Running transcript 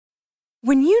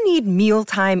When you need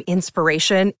mealtime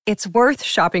inspiration, it's worth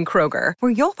shopping Kroger,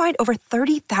 where you'll find over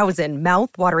 30,000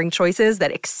 mouth-watering choices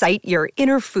that excite your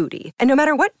inner foodie. And no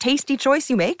matter what tasty choice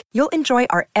you make, you'll enjoy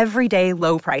our everyday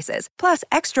low prices, plus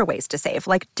extra ways to save,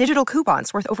 like digital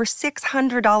coupons worth over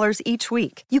 $600 each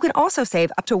week. You can also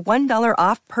save up to $1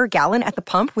 off per gallon at the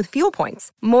pump with fuel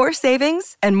points. More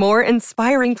savings and more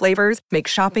inspiring flavors make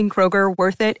shopping Kroger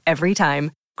worth it every time.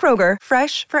 Kroger,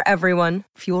 fresh for everyone.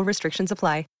 Fuel restrictions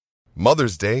apply.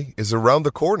 Mother's Day is around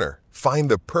the corner.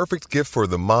 Find the perfect gift for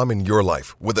the mom in your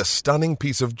life with a stunning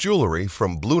piece of jewelry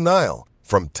from Blue Nile.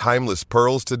 From timeless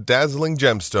pearls to dazzling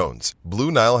gemstones,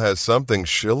 Blue Nile has something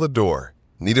she'll adore.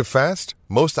 Need it fast?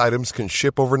 Most items can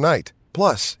ship overnight.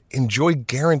 Plus, enjoy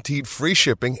guaranteed free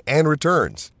shipping and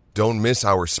returns. Don't miss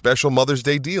our special Mother's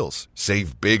Day deals.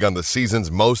 Save big on the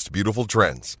season's most beautiful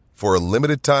trends. For a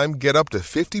limited time, get up to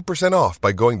 50% off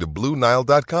by going to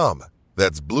BlueNile.com.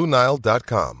 That's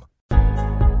BlueNile.com.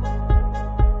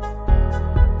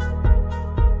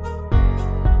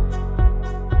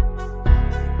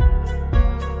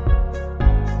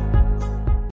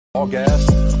 All gas,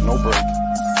 no brake.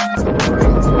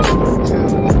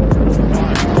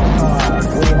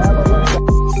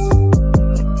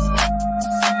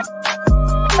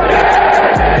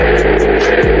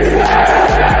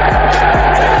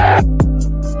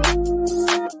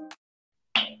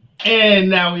 And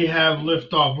now we have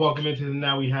liftoff. Welcome into the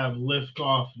Now We Have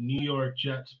Liftoff New York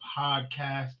Jets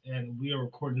podcast, and we are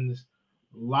recording this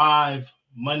live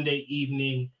Monday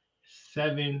evening,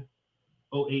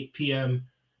 7:08 p.m.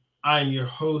 I'm your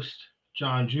host,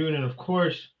 John June, and of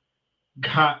course,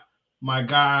 got my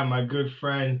guy, my good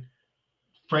friend,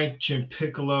 Frank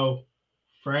Chimpiccolo.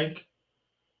 Frank,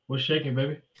 what's shaking,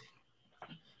 baby?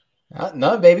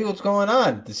 No, baby, what's going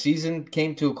on? The season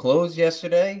came to a close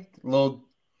yesterday. A little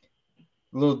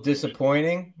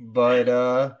disappointing, but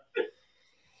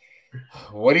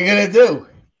what are you gonna do?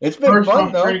 It's been First fun,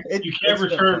 off, though. Frank, you can't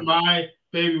return my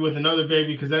baby with another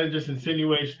baby because that just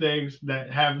insinuates things that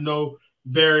have no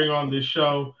bearing on this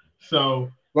show. So,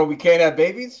 well, we can't have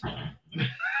babies.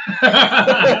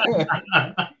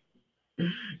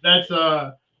 That's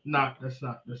not nice.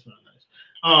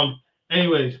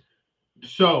 Anyways,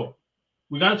 so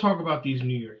we got to talk about these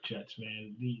New York Jets,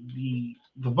 man. The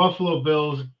Buffalo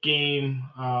Bills game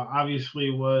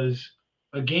obviously was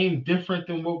a game different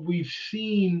than what we've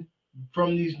seen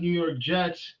from these New York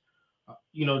Jets,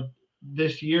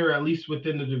 this year, at least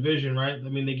within the division, right? I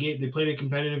mean, they played a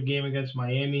competitive game against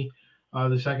Miami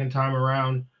the second time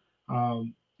around.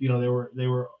 They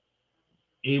were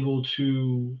able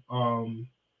to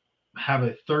have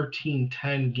a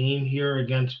 13-10 game here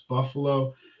against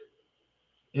Buffalo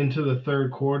into the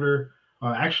third quarter,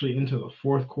 actually into the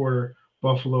fourth quarter.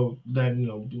 Buffalo then,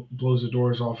 blows the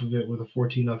doors off of it with a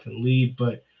 14-0 lead.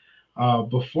 But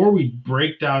before we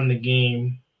break down the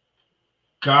game,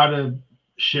 gotta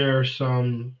share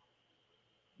some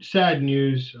sad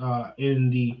news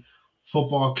in the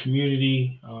football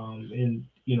community,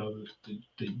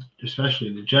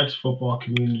 especially the Jets football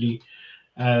community,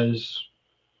 as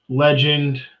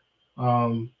legend,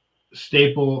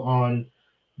 staple on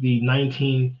the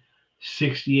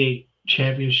 1968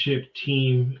 championship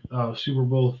team, Super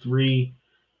Bowl III,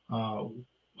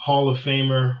 Hall of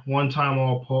Famer, one-time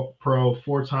All-Pro,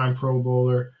 four-time Pro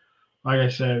Bowler. Like I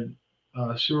said,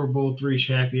 Super Bowl III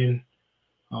champion,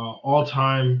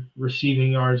 all-time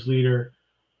receiving yards leader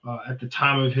at the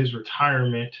time of his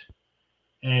retirement,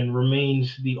 and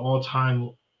remains the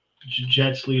all-time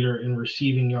Jets leader in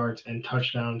receiving yards and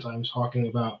touchdowns. I'm talking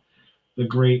about the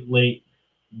great late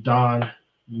Don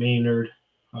Maynard,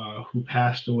 who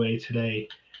passed away today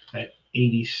at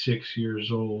 86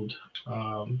 years old.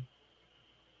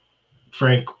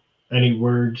 Frank, any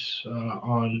words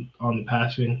on the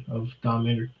passing of Don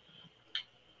Maynard?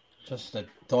 Just the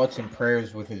thoughts and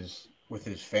prayers with his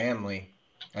family.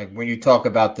 Like, when you talk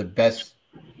about the best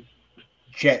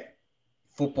Jet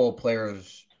football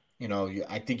players,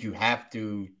 I think you have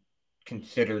to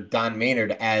consider Don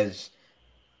Maynard as,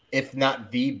 if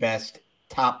not the best,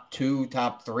 top two,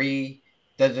 top three.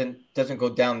 Doesn't go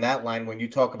down that line. When you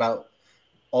talk about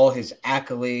all his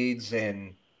accolades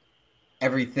and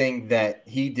everything that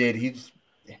he did,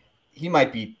 he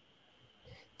might be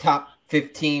top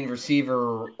 15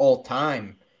 receiver all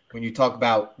time. When you talk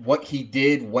about what he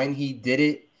did, when he did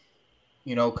it,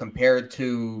 compared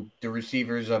to the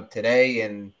receivers of today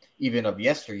and even of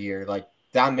yesteryear, like,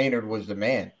 Don Maynard was the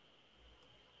man.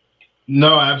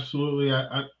 No, absolutely.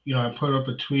 I put up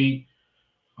a tweet,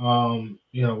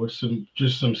 with some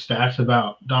stats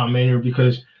about Don Maynard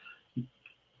because,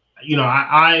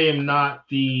 I am not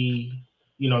the,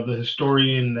 the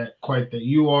historian that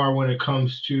you are when it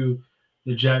comes to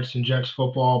the Jets and Jets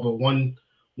football. But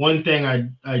one thing I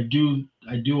do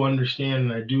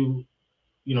understand, and I do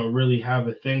really have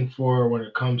a thing for when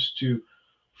it comes to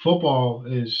football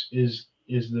is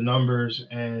the numbers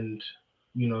and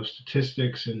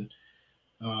statistics and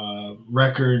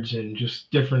records and just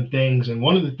different things. And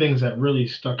one of the things that really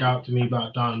stuck out to me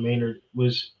about Don Maynard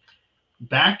was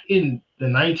back in the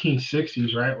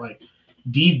 1960s, right? Like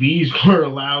DBs were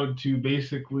allowed to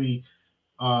basically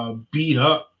beat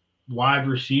up wide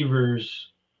receivers,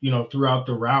 throughout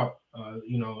the route.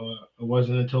 It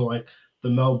wasn't until like the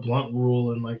Mel Blount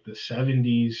rule in like the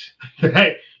 70s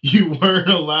that you weren't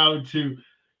allowed to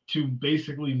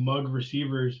basically mug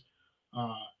receivers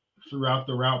uh, throughout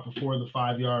the route before the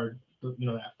 5 yard,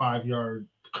 that 5 yard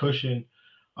cushion.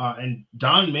 And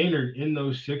Don Maynard in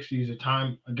those 60s, a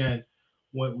time again,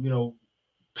 what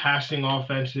passing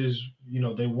offenses,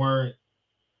 they weren't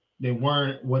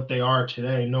what they are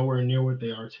today, nowhere near what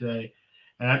they are today.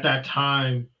 And at that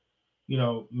time,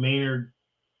 Maynard,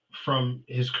 from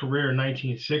his career in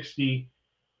 1960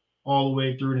 all the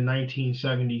way through to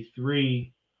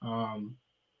 1973, in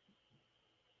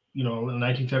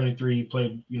 1973 he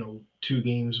played, 2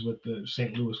 games with the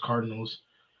St. Louis Cardinals.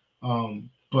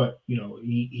 But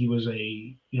he was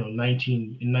in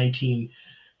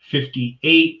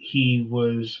 1958 he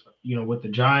was with the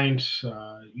Giants,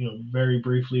 very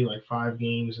briefly, like 5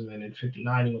 games, and then in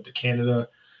 59 he went to Canada.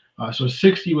 So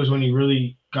 60 was when he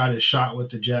really got his shot with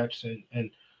the Jets,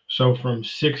 and so from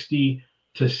 60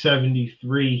 to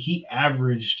 73 he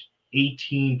averaged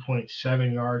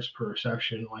 18.7 yards per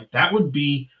reception. Like that would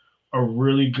be a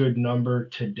really good number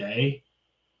today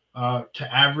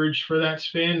to average for that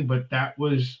span, but that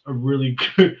was a really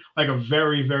good, like a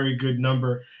very, very good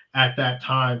number at that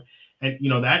time. And,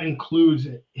 that includes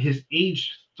his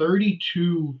age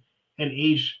 32 and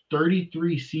age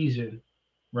 33 season,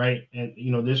 right? And,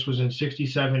 this was in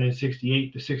 67 and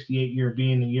 68, the 68 year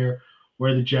being the year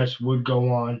where the Jets would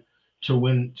go on to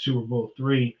win Super Bowl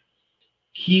III.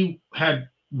 He had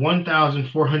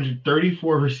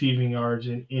 1,434 receiving yards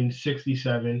in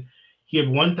 67. He had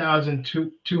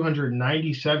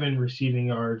 1,297 receiving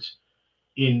yards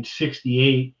in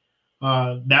 68.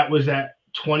 That was at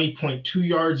 20.2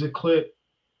 yards a clip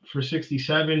for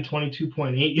 67,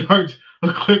 22.8 yards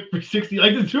a clip for 60.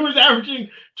 Like the dude was averaging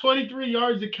 23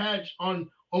 yards a catch on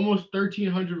almost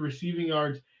 1,300 receiving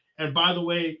yards. And by the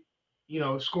way,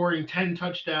 scoring 10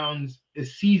 touchdowns a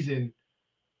season,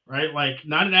 right? Like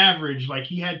not an average. Like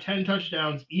he had 10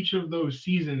 touchdowns each of those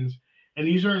seasons. And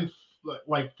these are in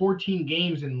like 14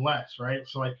 games and less, right?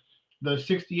 So like the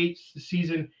 68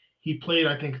 season, he played,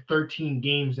 I think, 13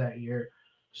 games that year.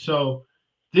 So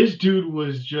this dude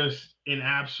was just an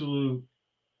absolute,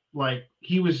 like,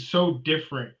 he was so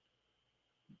different,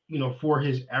 for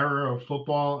his era of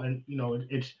football. And,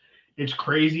 it's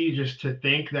crazy just to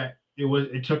think that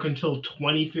it took until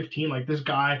 2015. Like this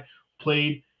guy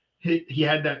played, he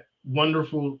had that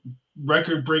wonderful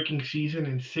record-breaking season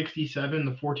in 67,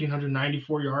 the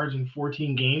 1,494 yards in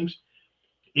 14 games.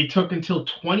 It took until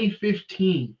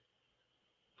 2015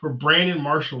 for Brandon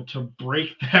Marshall to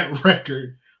break that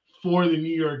record for the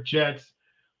New York Jets,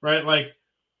 right? Like,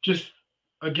 just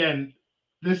again,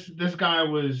 this guy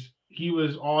was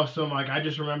awesome. Like, I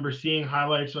just remember seeing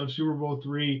highlights of Super Bowl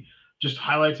III, just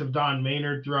highlights of Don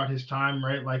Maynard throughout his time,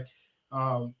 right? Like,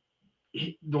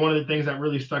 one of the things that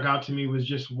really stuck out to me was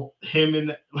just him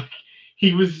and like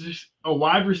he was just a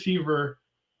wide receiver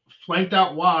flanked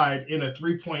out wide in a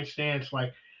 3-point stance.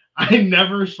 Like I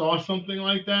never saw something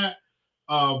like that.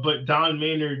 But Don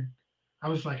Maynard, I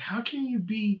was like, how can you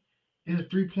be in a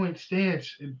 3-point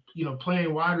stance and,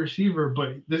 playing wide receiver?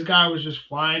 But this guy was just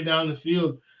flying down the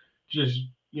field, just,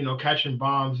 catching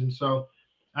bombs. And so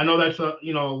I know that's a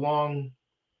long,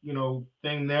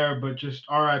 thing there, but just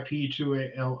RIP to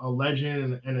a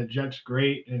legend and a Jets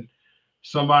great, and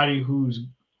somebody who's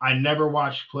I never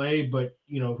watched play, but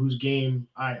whose game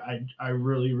I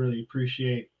really, really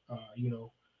appreciate,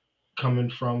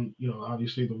 coming from,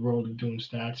 obviously the world of doing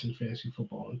stats and fantasy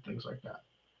football and things like that.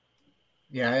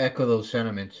 Yeah, I echo those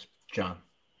sentiments, John.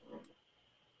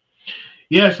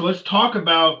 Yeah, so let's talk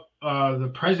about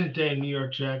the present day New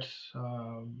York Jets.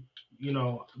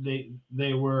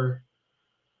 They were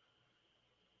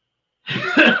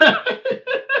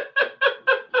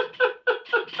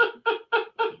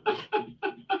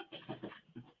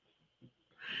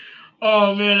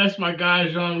oh man, that's my guy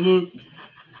Jean-Luc.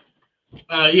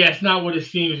 Yeah, it's not what it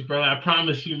seems, brother. I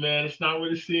promise you, man. It's not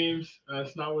what it seems.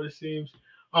 It's not what it seems.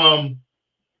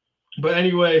 But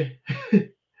anyway,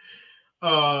 made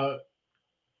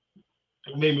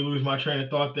me lose my train of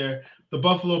thought there. the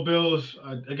Buffalo Bills,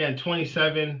 again,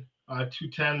 27,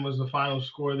 210 was the final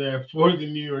score there for the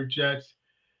New York Jets.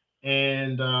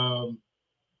 And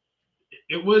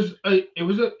it was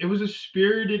a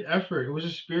spirited effort. It was a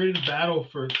spirited battle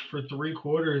for 3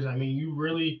 quarters. I mean, you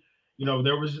really,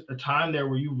 there was a time there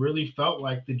where you really felt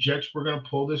like the Jets were going to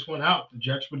pull this one out. The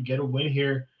Jets would get a win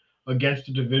here against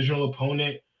a divisional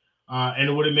opponent, and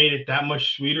it would have made it that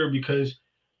much sweeter because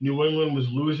New England was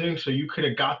losing, so you could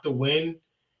have got the win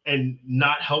and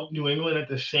not help New England at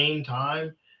the same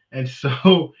time. And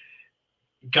so,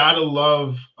 gotta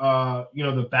love,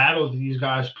 the battles these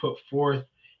guys put forth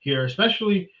here,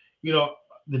 especially,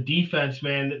 the defense,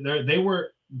 man. They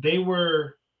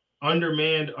were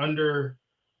undermanned under,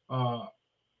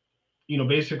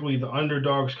 basically the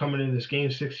underdogs coming into this game,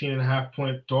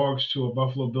 16.5-point dogs to a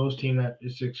Buffalo Bills team that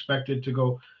is expected to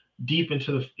go deep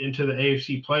into the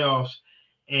AFC playoffs.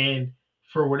 And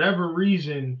for whatever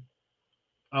reason,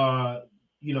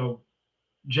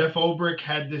 Jeff Ulbrich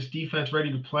had this defense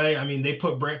ready to play. I mean,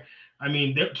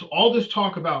 all this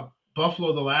talk about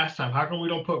Buffalo the last time. How come we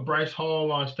don't put Bryce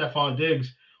Hall on Stephon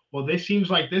Diggs? Well, this seems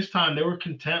like this time they were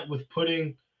content with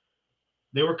putting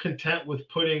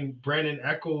Brandon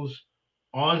Echols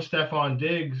on Stephon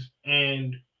Diggs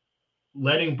and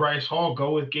letting Bryce Hall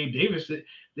go with Gabe Davis.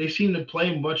 They seem to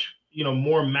play much,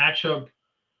 more matchup.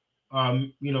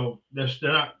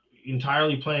 They're not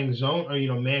entirely playing zone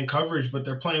or man coverage, but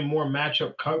they're playing more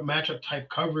matchup type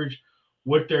coverage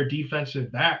with their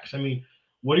defensive backs. I mean,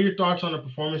 what are your thoughts on the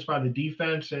performance by the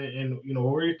defense, and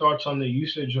what are your thoughts on the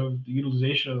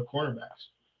utilization of the cornerbacks?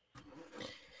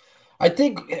 I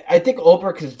think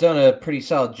Ulbrich has done a pretty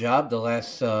solid job the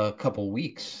last couple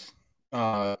weeks.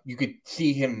 You could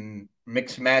see him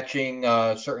mix matching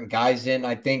certain guys in.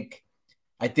 I think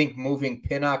moving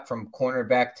Pinnock from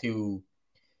cornerback to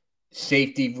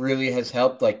safety really has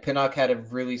helped. Like, Pinnock had a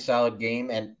really solid game,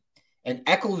 and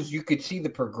Echols, you could see the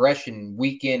progression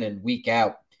week in and week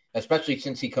out, especially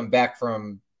since he come back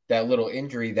from that little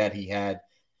injury that he had.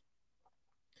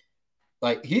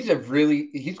 Like, he's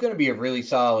going to be a really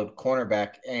solid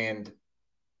cornerback, and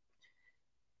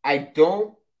it's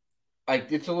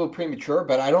a little premature,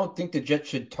 but I don't think the Jets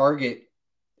should target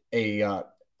a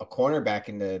cornerback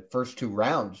in the first 2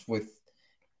 rounds with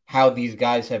how these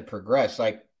guys have progressed.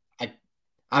 Like,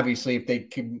 obviously, if they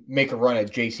could make a run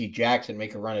at J.C. Jackson,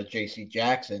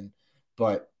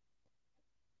 but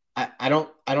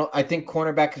I think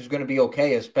cornerback is going to be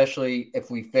okay, especially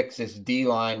if we fix this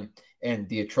D-line and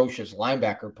the atrocious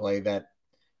linebacker play that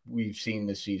we've seen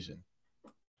this season.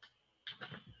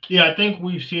 Yeah, I think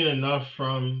we've seen enough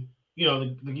from,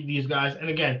 these guys. And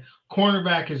again,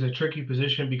 cornerback is a tricky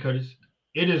position because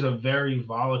it is a very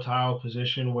volatile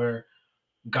position where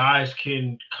guys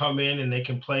can come in and they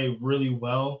can play really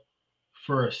well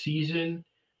for a season,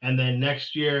 and then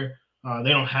next year they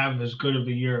don't have as good of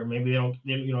a year. Maybe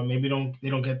they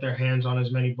don't get their hands on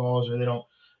as many balls, or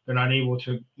they're not able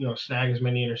to snag as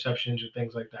many interceptions or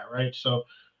things like that, right? So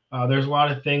there's a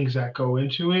lot of things that go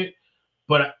into it,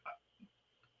 but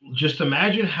just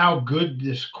imagine how good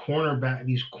these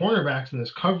cornerbacks and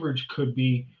this coverage could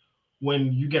be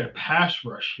when you get a pass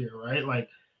rush here, right? Like,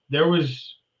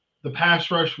 the pass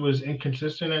rush was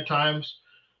inconsistent at times.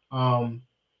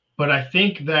 But I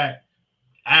think that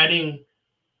adding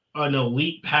an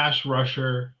elite pass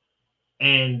rusher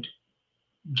and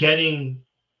getting,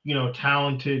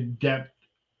 talented depth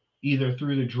either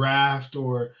through the draft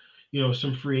or,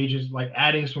 some free agents, like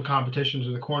adding some competition to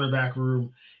the cornerback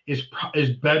room is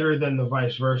better than the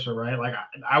vice versa, right? Like,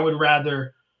 I would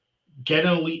rather get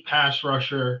an elite pass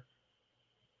rusher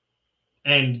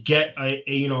and get a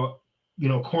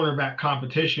cornerback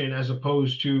competition as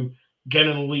opposed to get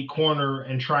an elite corner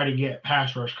and try to get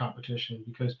pass rush competition,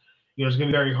 because it's going to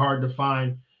be very hard to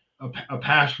find a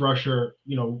pass rusher,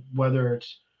 whether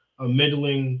it's a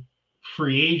middling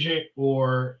free agent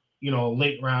or a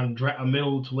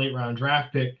middle to late round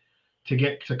draft pick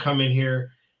to come in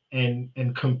here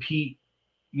and compete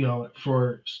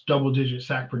for double digit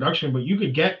sack production. But you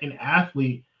could get an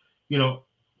athlete,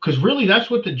 because really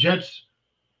that's what the Jets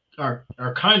are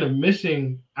kind of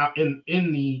missing out in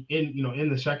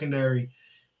the secondary,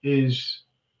 is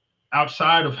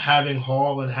outside of having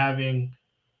Hall and having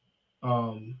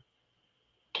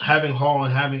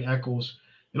Echols,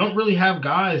 they don't really have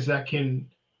guys that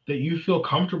you feel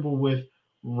comfortable with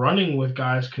running with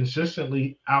guys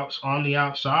consistently out on the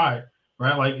outside,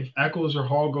 right? Like, if Echols or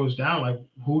Hall goes down, like,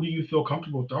 who do you feel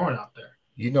comfortable throwing out there?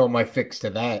 My fix to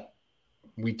that.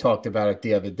 We talked about it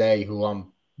the other day, who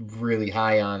I'm really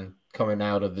high on coming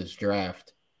out of this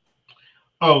draft.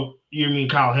 Oh, you mean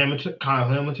Kyle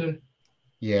Hamilton?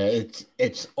 Yeah,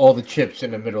 it's all the chips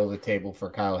in the middle of the table for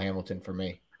Kyle Hamilton for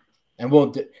me. And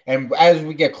and as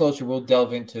we get closer, we'll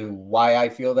delve into why I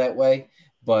feel that way.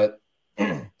 But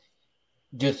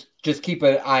just keep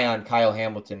an eye on Kyle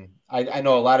Hamilton. I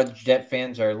know a lot of Jet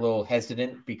fans are a little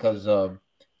hesitant because of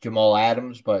Jamal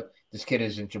Adams, but this kid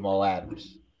isn't Jamal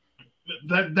Adams.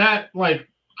 That like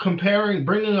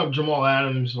bringing up Jamal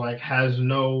Adams like has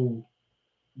no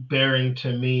bearing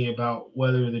to me about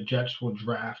whether the Jets will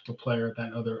draft a player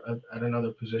at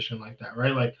another position like that,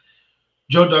 right? Like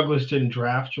Joe Douglas didn't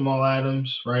draft Jamal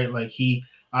Adams, right? Like he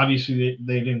obviously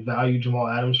they didn't value Jamal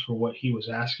Adams for what he was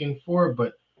asking for,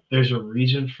 but there's a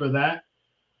reason for that.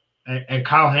 And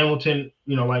Kyle Hamilton,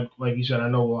 like you said, I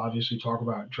know we'll obviously talk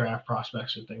about draft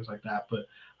prospects and things like that, but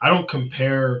I don't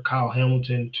compare Kyle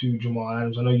Hamilton to Jamal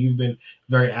Adams. I know you've been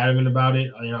very adamant about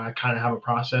it. I kind of have a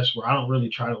process where I don't really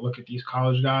try to look at these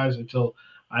college guys until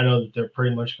I know that they're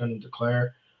pretty much going to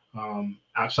declare.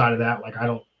 Outside of that, like I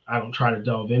don't try to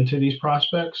delve into these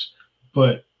prospects,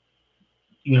 but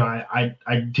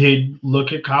I did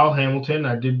look at Kyle Hamilton.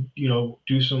 I did,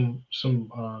 do some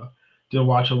did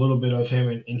watch a little bit of him,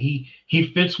 and he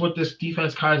fits what this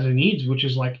defense kind of needs, which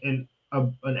is like an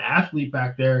athlete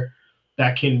back there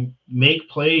that can make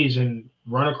plays and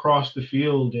run across the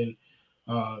field and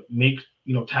make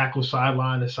tackle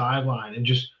sideline to sideline and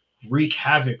just wreak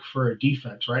havoc for a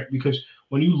defense, right? Because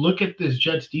when you look at this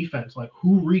Jets defense, like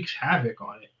who wreaks havoc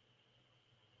on it?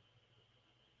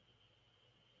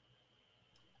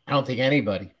 I don't think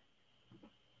anybody.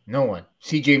 No one.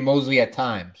 C.J. Mosley at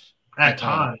times. At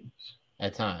times.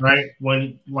 Right?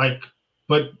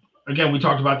 But again, we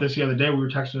talked about this the other day. We were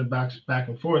texting it back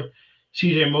and forth.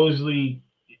 C.J. Mosley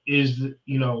is,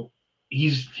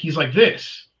 he's like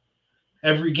this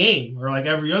every game or like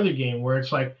every other game where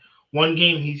it's like one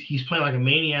game he's playing like a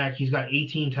maniac. He's got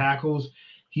 18 tackles.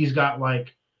 He's got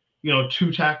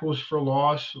 2 tackles for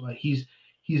loss. Like he's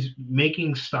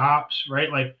making stops, right?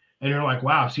 Like, and you're like,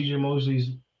 wow, C.J.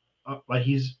 Mosley's like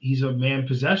he's a man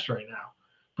possessed right now.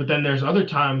 But then there's other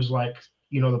times like,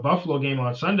 the Buffalo game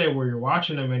on Sunday where you're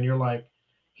watching him and you're like,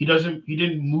 he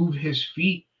didn't move his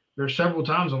feet. There are several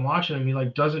times I'm watching him, he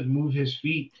doesn't move his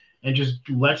feet and just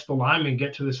lets the lineman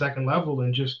get to the second level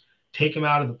and just take him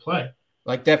out of the play.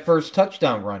 Like that first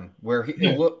touchdown run where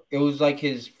it was like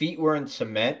his feet were in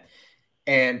cement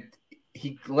and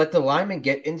he let the lineman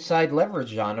get inside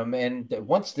leverage on him. And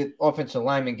once the offensive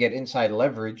lineman get inside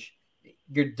leverage,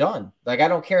 you're done. Like, I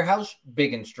don't care how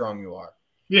big and strong you are.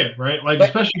 Yeah, right. Like,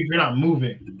 especially if you're not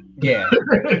moving. Yeah.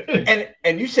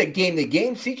 and you said game to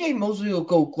game, CJ Mosley will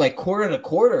go like quarter to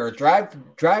quarter or drive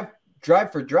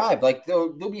for drive. Like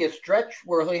there'll be a stretch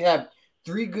where he'll have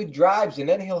 3 good drives and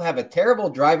then he'll have a terrible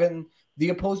drive and the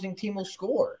opposing team will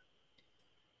score.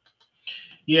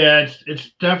 Yeah,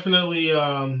 it's definitely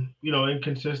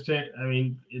inconsistent. I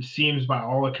mean, it seems by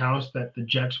all accounts that the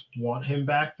Jets want him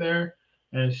back there,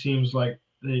 and it seems like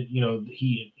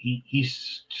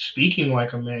he's speaking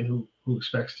like a man who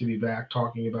expects to be back,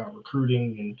 talking about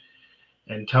recruiting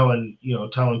and telling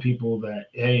people that,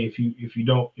 hey, if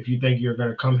you think you're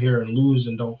going to come here and lose,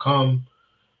 and don't come.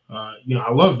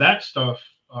 I love that stuff.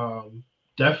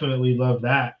 Definitely love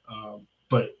that.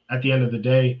 But at the end of the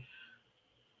day,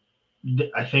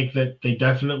 I think that they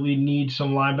definitely need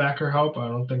some linebacker help. I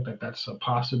don't think that that's a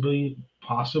possibly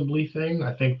thing.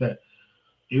 I think that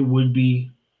it would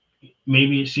be,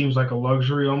 maybe it seems like a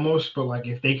luxury almost, but like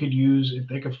if they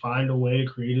could find a way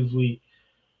to creatively,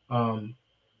 turn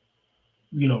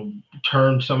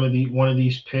one of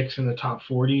these picks in the top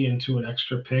 40 into an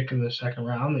extra pick in the second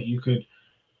round that you could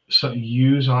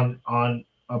use on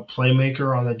a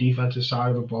playmaker on the defensive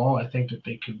side of the ball, I think that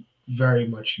they could very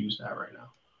much use that right now.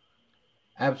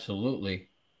 Absolutely.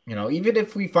 Even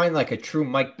if we find like a true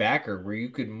Mike Backer where you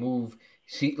could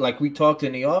like we talked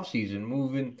in the offseason,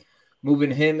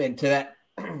 moving him into that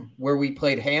where we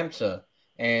played Hamza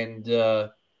and,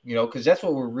 because that's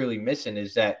what we're really missing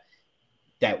is that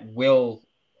will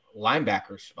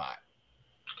linebacker spot.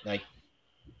 Like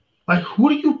who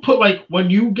do you put, like when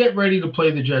you get ready to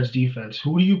play the Jets defense,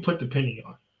 who do you put the penny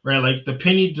on? Right? Like the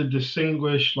penny to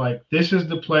distinguish, like this is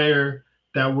the player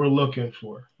that we're looking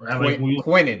for, right?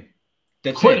 Quinnen.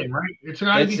 That's Quinnen, it. Right? It's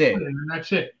got to be Quinnen, and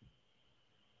that's it.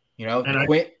 JFM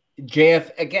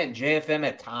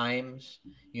at times,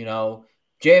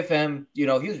 JFM, he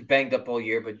was banged up all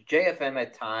year, but JFM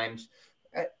at times.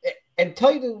 And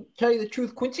tell you the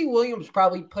truth, Quincy Williams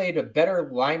probably played a better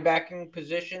linebacking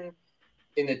position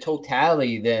in the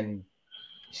totality than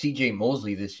CJ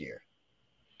Mosley this year.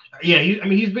 Yeah,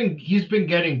 he's been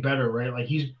getting better, right? Like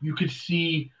you could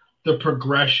see the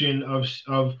progression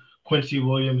of Quincy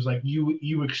Williams, like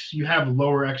you have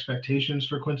lower expectations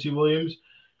for Quincy Williams.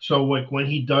 So like when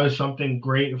he does something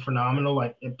great and phenomenal,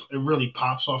 like it really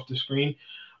pops off the screen.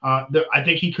 I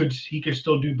think he could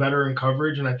still do better in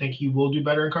coverage, and I think he will do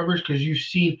better in coverage because you've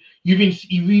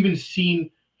even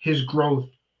seen his growth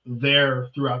there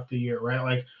throughout the year, right?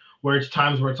 Like where it's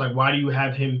times where it's like, why do you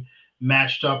have him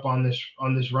matched up on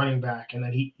this running back, and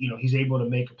then he's able to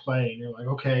make a play, and you're like,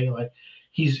 okay, like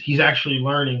he's actually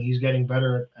learning, he's getting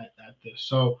better at this.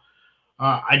 So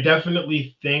I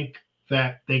definitely think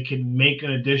that they could make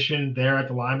an addition there at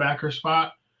the linebacker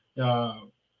spot.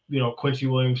 Quincy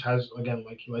Williams has, again,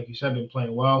 like you said, been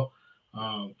playing well.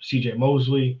 CJ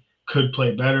Mosley could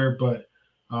play better, but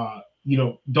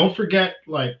don't forget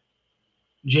like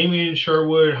Jamien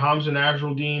Sherwood, Hamza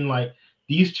Nasruddin, like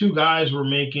these two guys were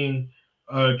making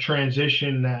a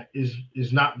transition that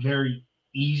is not very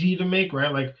easy to make,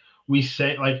 right? Like we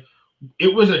say, like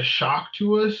it was a shock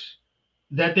to us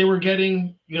that they were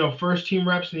getting, first team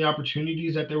reps and the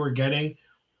opportunities that they were getting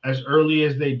as early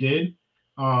as they did.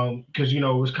 Because it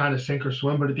was kind of sink or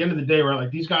swim. But at the end of the day, right, like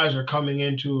these guys are coming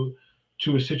into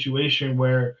a situation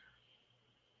where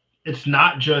it's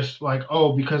not just like,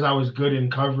 oh, because I was good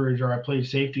in coverage or I played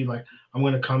safety, like I'm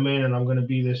going to come in and I'm going to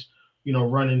be this,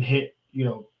 run and hit,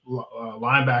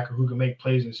 linebacker who can make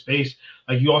plays in space.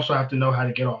 Like you also have to know how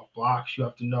to get off blocks. You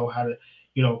have to know how to,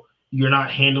 you're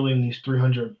not handling these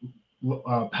 300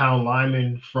 pound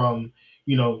linemen from,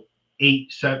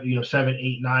 7,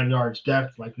 8, 9 yards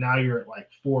depth. Like now you're at like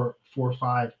 4 or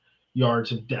 5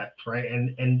 yards of depth, right?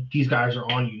 And these guys are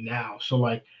on you now. So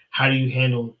like, how do you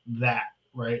handle that,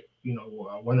 right?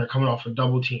 When they're coming off a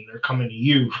double team, they're coming to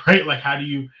you, right? Like how do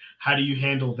you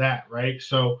handle that, right?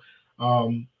 So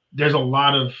there's a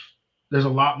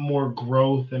lot more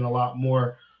growth and a lot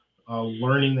more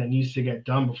learning that needs to get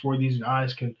done before these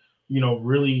guys can,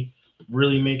 really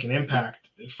make an impact.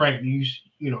 Frank,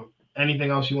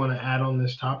 anything else you want to add on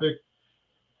this topic?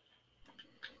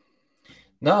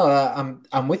 No,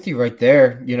 I'm with you right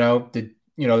there.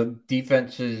 The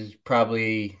defense is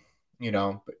probably,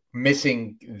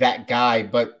 missing that guy,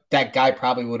 but that guy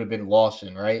probably would have been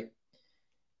Lawson, right?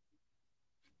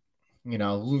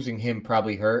 Losing him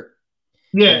probably hurt.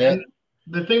 Yeah, and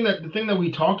the thing that we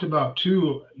talked about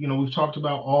too, we've talked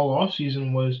about all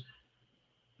offseason was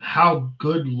how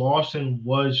good Lawson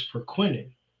was for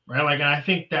Quinnen, right? Like, and I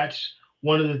think that's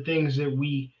one of the things that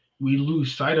we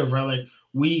lose sight of, right? Like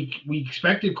we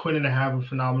expected Quinnen to have a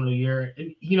phenomenal year,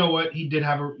 and you know what? He did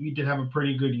have a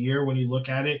pretty good year when you look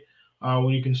at it, when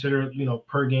you consider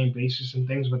per game basis and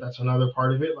things. But that's another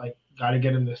part of it. Like, got to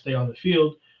get him to stay on the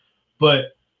field,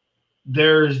 but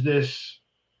there's this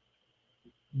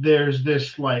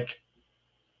like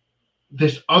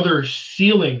this other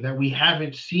ceiling that we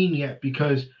haven't seen yet,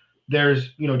 because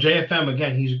there's, JFM,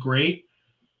 again, he's great,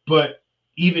 but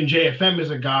even JFM is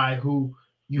a guy who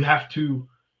you have to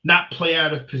not play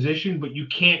out of position, but you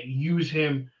can't use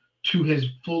him to his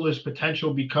fullest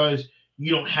potential because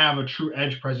you don't have a true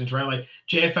edge presence, right? Like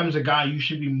JFM's a guy you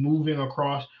should be moving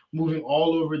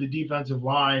all over the defensive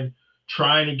line,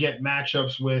 trying to get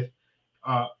matchups with,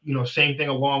 same thing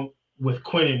along with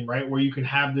Quinnen, right? Where you can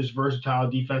have this versatile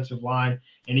defensive line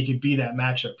and he could be that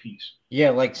matchup piece. Yeah,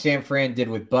 like San Fran did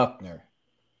with Buckner.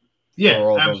 Yeah,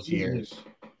 for all absolutely. those years.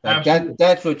 Like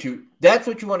that's what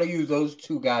you want to use those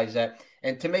two guys at.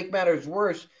 And to make matters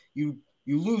worse, you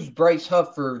lose Bryce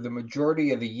Huff for the majority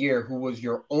of the year, who was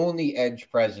your only edge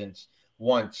presence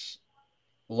once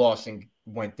Lawson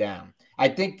went down. I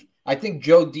think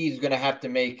Joe D is going to have to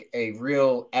make a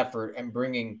real effort in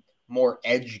bringing more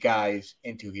edge guys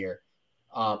into here.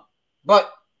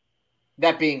 But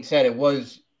that being said, it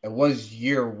was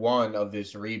year one of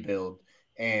this rebuild,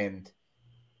 and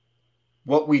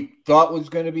what we thought was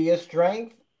going to be a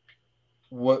strength,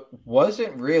 what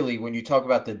wasn't really, when you talk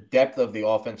about the depth of the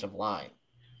offensive line,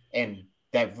 and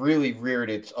that really reared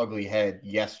its ugly head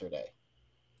yesterday.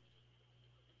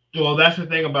 Well, that's the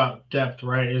thing about depth,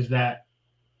 right? Is that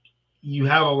you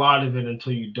have a lot of it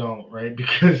until you don't, right?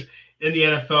 Because in the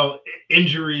NFL,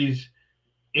 injuries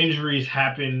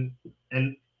happen,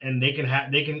 and they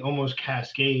can almost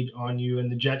cascade on you.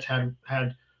 And the Jets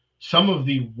had some of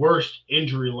the worst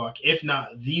injury luck, if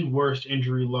not the worst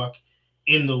injury luck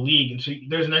in the league. And so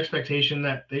there's an expectation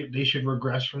that they should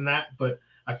regress from that. But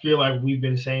I feel like we've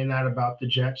been saying that about the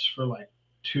Jets for like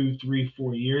 2, 3,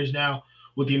 4 years now,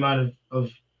 with the amount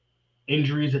of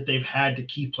injuries that they've had to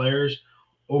key players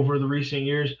over the recent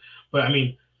years. But I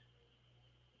mean,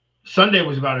 Sunday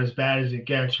was about as bad as it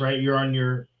gets, right? You're on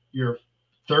your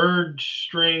third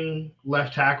string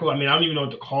left tackle. I mean, I don't even know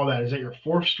what to call that. Is that your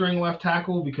fourth string left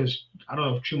tackle? Because I don't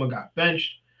know if Chuma got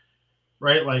benched,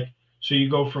 right? Like So you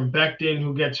go from Becton,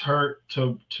 who gets hurt,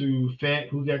 to Fant,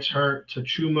 who gets hurt, to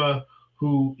Chuma,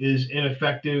 who is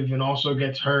ineffective and also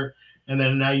gets hurt, and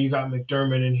then now you got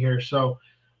McDermott in here.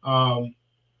 Um,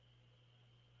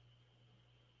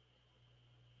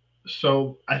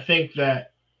 so I think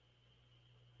that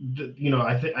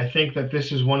I think that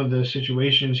this is one of the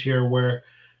situations here where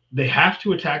they have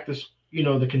to attack this.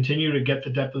 To continue to get the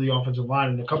depth of the offensive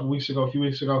line. And a few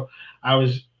weeks ago, I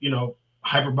was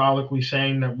hyperbolically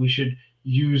saying that we should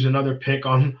use another pick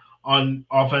on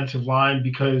offensive line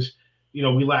because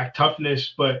we lack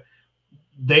toughness, but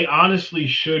they honestly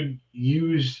should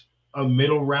use a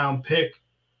middle round pick,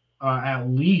 at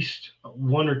least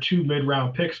one or two mid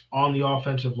round picks on the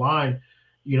offensive line.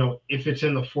 If it's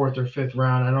in the fourth or fifth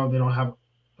round. I know they don't have.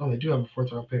 Oh, they do have a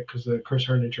fourth round pick because the Chris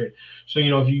Herndon trade. So if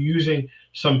you're using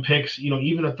some picks,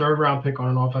 even a third round pick on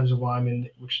an offensive lineman,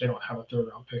 which they don't have a third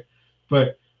round pick,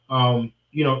 but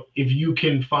if you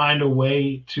can find a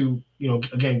way to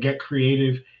again get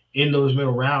creative in those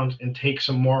middle rounds and take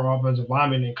some more offensive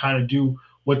linemen and kind of do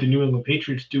what the New England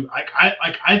Patriots do.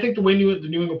 I think the way the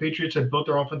New England Patriots have built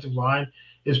their offensive line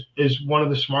is one of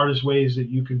the smartest ways that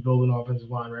you can build an offensive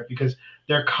line, right? Because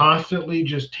they're constantly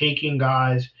just taking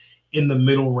guys in the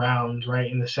middle rounds, right?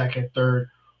 In the second, third,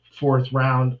 fourth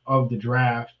round of the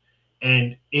draft.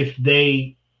 And if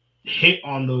they hit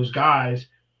on those guys,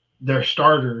 they're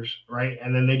starters, right?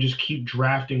 And then they just keep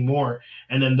drafting more.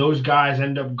 And then those guys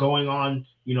end up going on,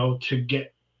 to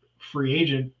get free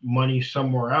agent money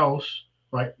somewhere else,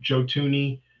 right? Joe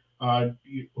Tooney,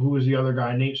 who was the other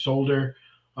guy? Nate Solder,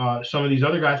 some of these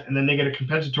other guys, and then they get a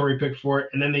compensatory pick for it,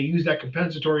 and then they use that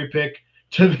compensatory pick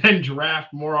to then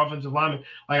draft more offensive linemen.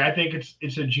 Like, I think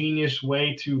it's a genius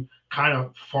way to kind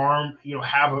of farm,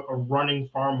 have a running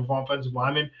farm of offensive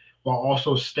linemen while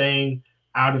also staying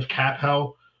out of cap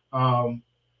hell.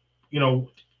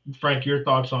 Frank, your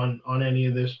thoughts on any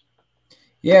of this?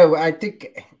 Yeah, I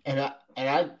think, and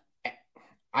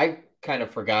I kind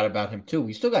of forgot about him too.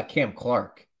 We still got Cam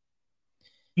Clark.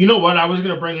 You know what? I was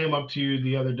gonna bring him up to you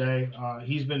the other day.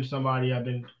 He's been somebody I've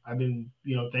been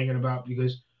thinking about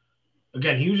because,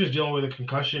 again, he was just dealing with a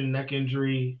concussion, neck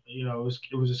injury. It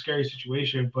was a scary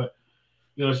situation, but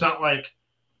it's not like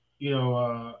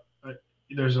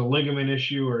there's a ligament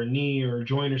issue or a knee or a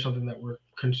joint or something that we're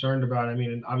concerned about. I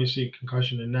mean, and obviously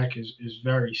concussion in neck is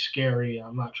very scary.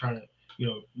 I'm not trying to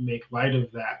make light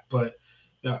of that, but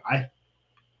I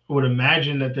would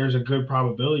imagine that there's a good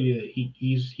probability that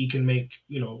he can make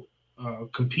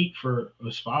compete for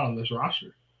a spot on this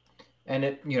roster. And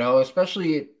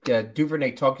especially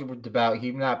Duvernay talked about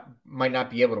he might not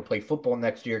be able to play football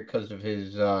next year because of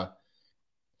his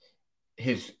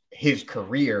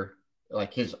career,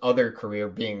 like his other career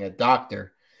being a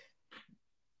doctor.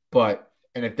 And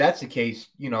if that's the case,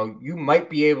 you might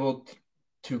be able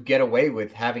to get away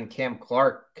with having Cam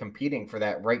Clark competing for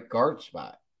that right guard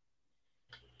spot.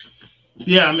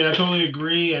 Yeah, I mean, I totally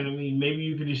agree. And I mean, maybe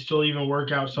you could still even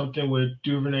work out something with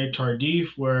Duvernay Tardif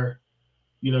where,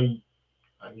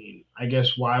 I mean, I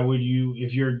guess why would you,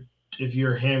 if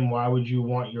you're him, why would you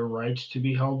want your rights to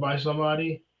be held by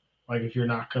somebody? Like, if you're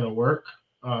not going to work.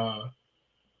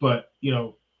 But,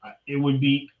 it would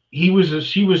be, he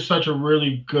was such a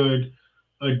really good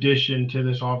addition to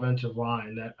this offensive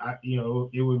line that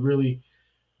it would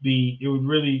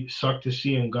really suck to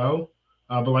see him go.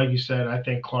 But like you said, I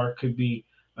think Clark could be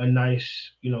a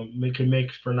nice, could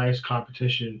make for nice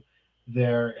competition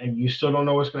there. And you still don't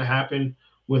know what's going to happen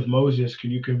with Moses.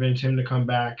 Could you convince him to come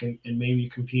back and maybe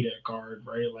compete at guard,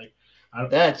 right? Like,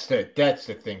 that's the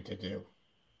thing to do,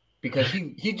 because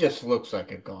he just looks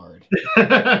like a guard,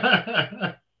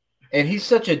 and he's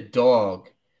such a dog.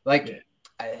 Like,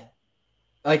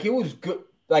 like it was good.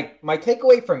 Like, my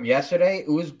takeaway from yesterday,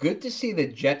 it was good to see the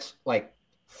Jets like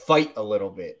fight a little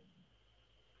bit.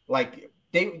 Like,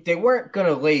 they weren't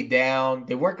gonna lay down,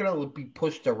 they weren't gonna be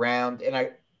pushed around,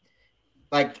 and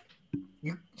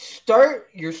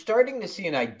you're starting to see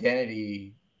an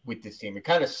identity with this team. It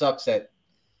kind of sucks that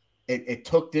it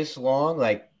took this long,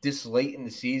 like this late in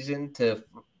the season, to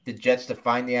the Jets to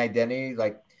find the identity.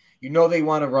 Like, they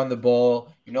want to run the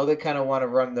ball, they kind of want to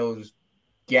run those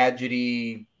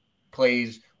gadgety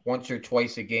plays once or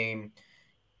twice a game,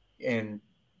 and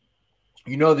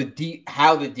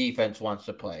how the defense wants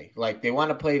to play. Like, they want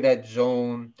to play that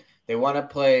zone. They want to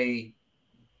play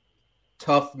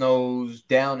tough nose,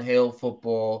 downhill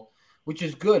football, which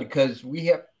is good because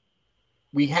we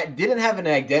didn't have an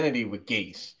identity with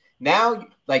Gase. Now,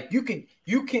 like, you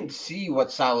can see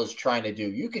what Salah's trying to do.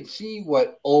 You can see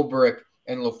what Ulbrich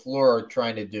and LaFleur are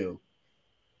trying to do.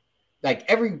 Like,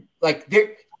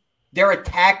 they're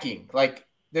attacking. Like,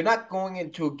 they're not going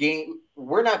into a game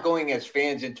we're not going as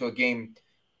fans into a game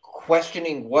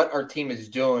questioning what our team is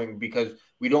doing because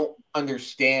we don't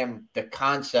understand the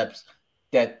concepts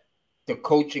that the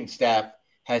coaching staff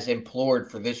has implored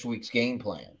for this week's game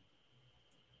plan.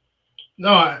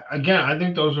 No, I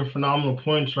think those are phenomenal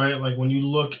points, right? Like when you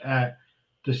look at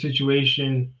the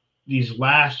situation these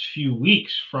last few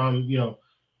weeks from,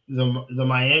 the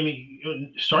Miami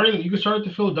starting, you can start at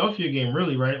the Philadelphia game,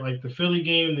 really, right? Like the Philly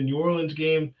game, the New Orleans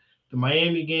game, the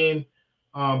Miami game.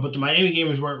 But the Miami game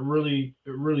is where it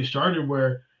really started,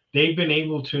 where they've been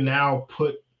able to now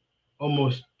put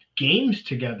almost games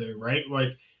together, right? Like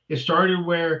it started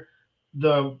where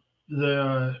the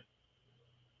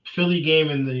Philly game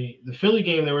and the Philly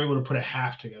game, they were able to put a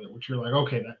half together, which you're like,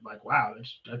 okay, wow,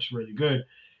 that's really good.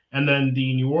 And then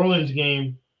the New Orleans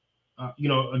game,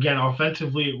 again,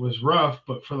 offensively it was rough,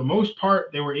 but for the most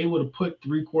part, they were able to put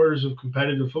 3/4 of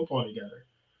competitive football together.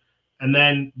 And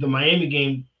then the Miami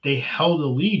game, they held a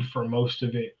lead for most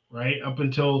of it, right? Up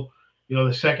until,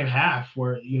 the second half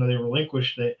where, they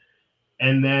relinquished it.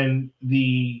 And then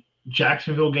the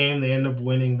Jacksonville game, they end up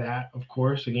winning that, of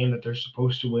course, a game that they're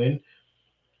supposed to win.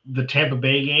 The Tampa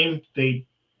Bay game, they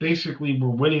basically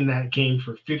were winning that game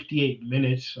for 58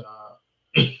 minutes.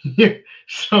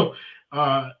 So,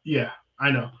 yeah,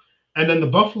 I know. And then the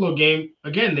Buffalo game,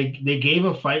 again, they gave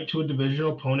a fight to a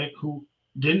divisional opponent who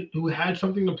had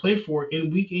something to play for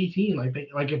in week 18.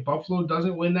 Like if Buffalo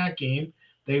doesn't win that game,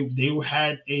 they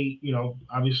had a,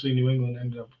 obviously New England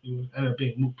ended up being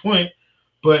a moot point,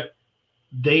 but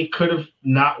they could have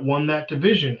not won that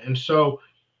division. And so,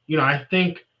 I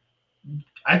think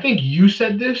you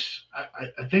said this.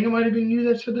 I think it might have been you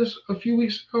that said this a few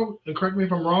weeks ago, and correct me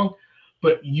if I'm wrong,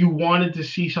 but you wanted to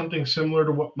see something similar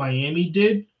to what Miami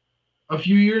did a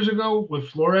few years ago with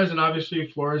Flores, and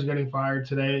obviously Flores getting fired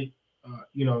today.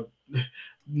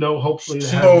 No, hopefully.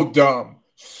 So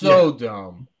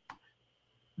dumb.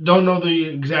 Don't know the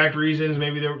exact reasons.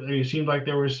 Maybe it seemed like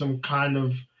there was some kind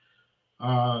of,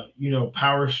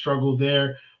 power struggle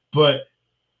there, but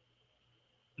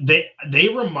they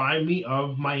remind me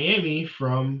of Miami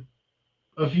from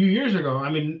a few years ago. I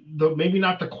mean, maybe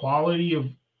not the quality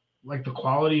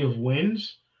of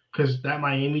wins, because that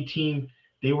Miami team,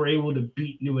 they were able to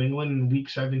beat New England in week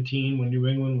 17 when New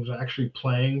England was actually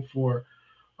playing for,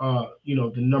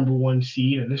 the number one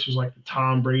seed. And this was like the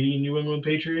Tom Brady New England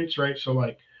Patriots, right? So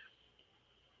like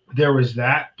there was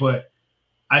that, but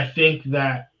I think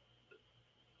that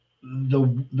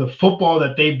the football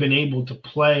that they've been able to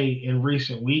play in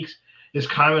recent weeks is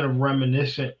kind of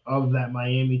reminiscent of that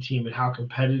Miami team and how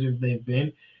competitive they've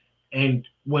been. And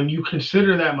when you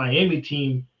consider that Miami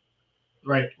team,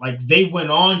 right, like they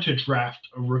went on to draft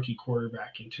a rookie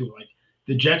quarterback into, like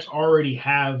the Jets already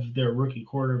have their rookie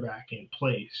quarterback in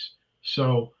place.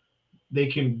 So they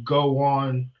can go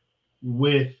on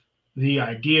with the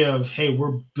idea of, hey,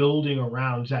 we're building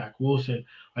around Zach Wilson.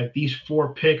 Like these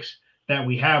 4 picks that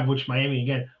we have, which Miami,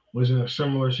 again, was in a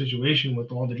similar situation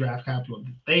with all the draft capital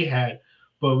that they had.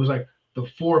 But it was like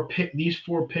these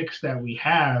 4 picks that we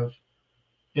have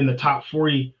in the top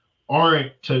 40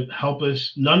 aren't to help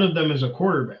us. None of them is a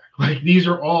quarterback. Like these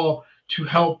are all to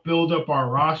help build up our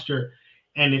roster.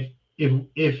 And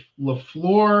if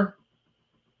LaFleur,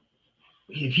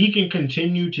 if he can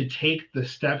continue to take the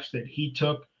steps that he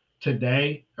took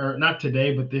today, or not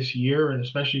today, but this year, and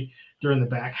especially during the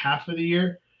back half of the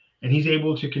year, and he's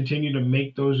able to continue to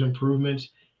make those improvements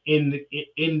in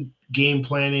game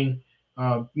planning,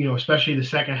 especially the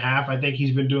second half, I think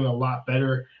he's been doing a lot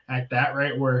better at that,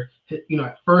 right? Where,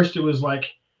 at first it was like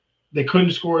they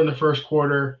couldn't score in the first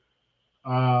quarter.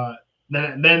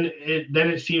 Then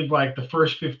it seemed like the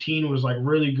first 15 was like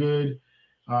really good.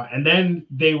 And then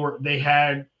they were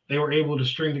able to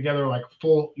string together like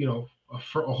full,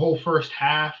 a whole first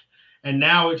half. And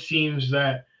now it seems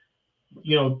that,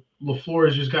 LaFleur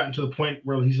has just gotten to the point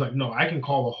where he's like, no, I can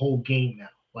call the whole game now.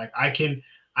 Like I can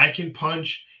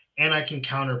punch and I can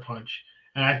counter punch.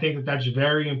 And I think that that's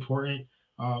very important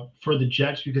for the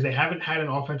Jets, because they haven't had an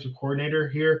offensive coordinator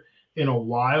here in a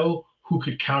while who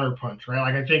could counter punch, right?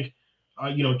 Like I think,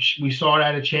 we saw it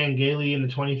out of Chan Gailey in the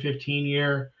 2015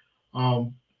 year,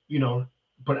 but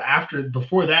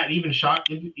before that, even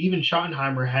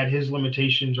Schottenheimer had his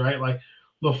limitations, right? Like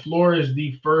LaFleur is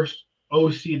the first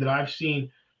OC that I've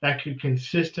seen that could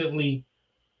consistently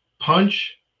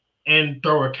punch and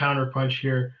throw a counter punch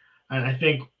here. And I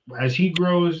think as he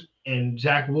grows and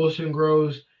Zach Wilson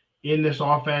grows in this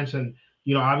offense, and,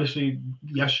 obviously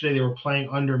yesterday they were playing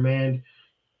undermanned.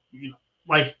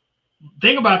 Like,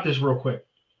 think about this real quick.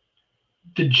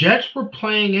 The Jets were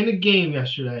playing in a game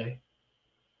yesterday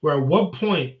where at one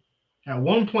point,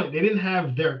 they didn't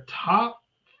have their top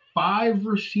 5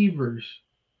 receivers,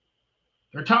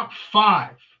 their top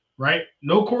 5, right?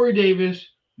 No Corey Davis,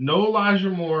 no Elijah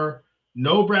Moore,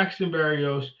 no Braxton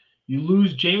Berrios. You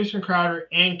lose Jamison Crowder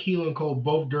and Keelan Cole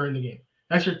both during the game.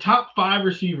 That's your top 5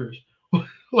 receivers.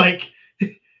 Like,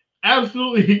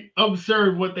 absolutely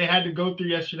absurd what they had to go through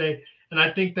yesterday. And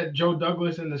I think that Joe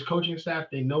Douglas and this coaching staff,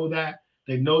 they know that.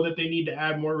 They know that they need to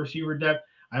add more receiver depth.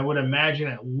 I would imagine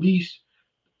at least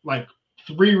like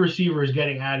 3 receivers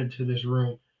getting added to this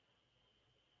room.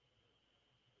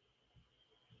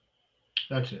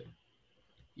 That's it.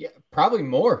 Yeah, probably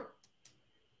more.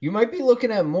 You might be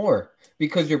looking at more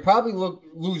because you're probably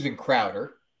losing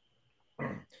Crowder.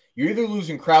 You're either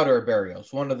losing Crowder or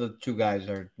Berrios. One of the two guys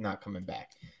are not coming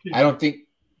back. Yeah. I don't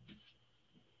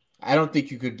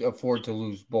think you could afford to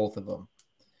lose both of them.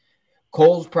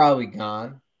 Cole's probably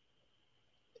gone.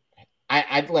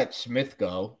 I'd let Smith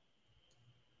go.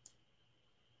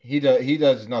 He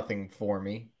does nothing for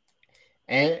me.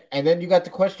 And then you got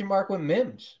the question mark with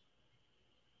Mims.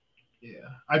 Yeah.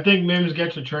 I think Mims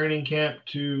gets a training camp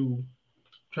to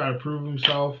try to prove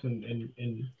himself and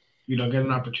get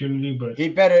an opportunity, but he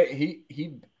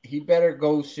better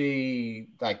go to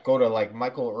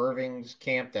Michael Irving's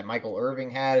camp that Michael Irving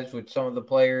has with some of the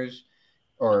players.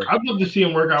 Or I'd love to see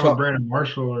him work out with Brandon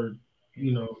Marshall or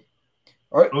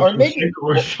maybe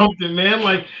or something, man.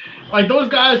 Like those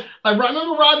guys. Like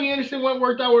remember Robbie Anderson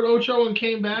worked out with Ocho and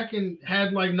came back and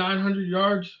had like 900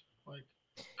 yards. Like,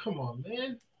 come on,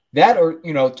 man. That or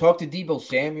talk to Deebo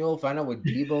Samuel, find out what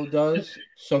Deebo does,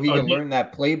 so he can learn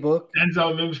that playbook.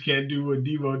 Denzel Mims can't do what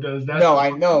Deebo does. I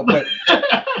know, but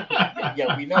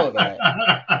yeah, we know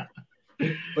that.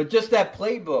 But just that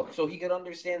playbook, so he can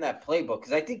understand that playbook,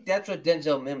 because I think that's what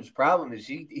Denzel Mims' problem is.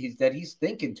 He's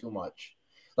thinking too much.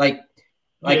 In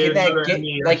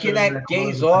that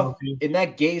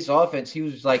Gay's offense, he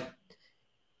was like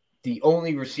the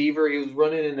only receiver. He was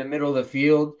running in the middle of the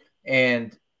field,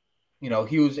 and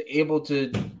he was able to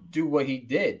do what he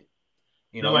did.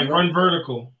 Run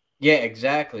vertical. Yeah,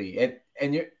 exactly.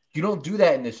 And you don't do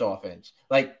that in this offense.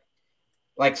 Like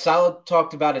Saleh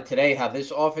talked about it today, how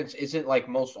this offense isn't like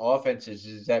most offenses,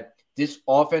 is that this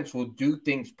offense will do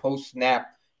things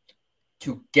post-snap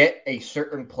to get a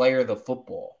certain player the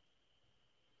football.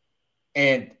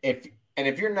 And if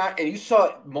you're not, and you saw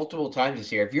it multiple times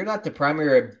this year, if you're not the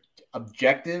primary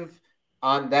objective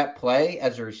on that play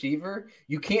as a receiver,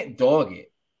 you can't dog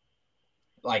it.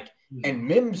 And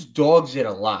Mims dogs it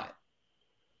a lot.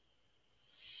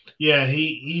 Yeah,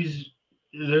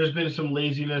 there's been some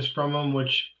laziness from him,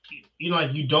 which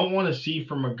you don't want to see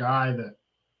from a guy that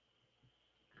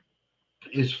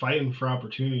is fighting for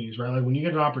opportunities, right? Like when you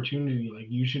get an opportunity, like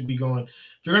you should be going. If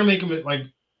you're gonna make a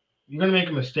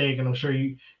mistake, and I'm sure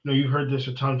you've heard this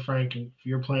a ton, Frank, and for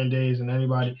your playing days, and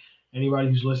anybody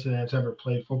who's listening that's ever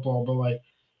played football, but like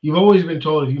you've always been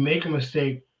told, if you make a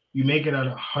mistake, you make it at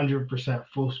 100%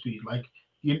 full speed.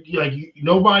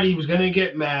 Nobody was gonna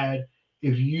get mad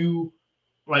if you,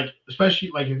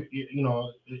 especially if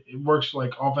it works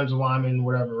like offensive lineman,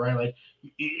 whatever, right? Like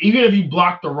even if you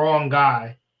block the wrong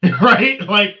guy, right?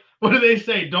 Like what do they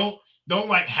say? Don't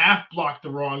like half block the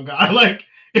wrong guy. Like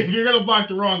if you're gonna block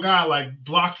the wrong guy, like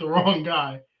block the wrong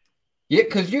guy. Yeah,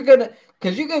 because you're gonna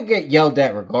get yelled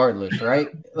at regardless, right?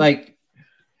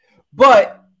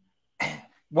 But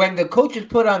when the coaches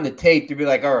put on the tape to be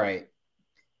like, all right,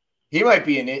 he might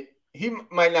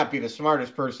not be the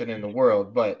smartest person in the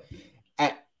world, but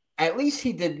at least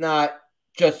he did not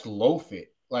just loaf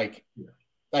it. And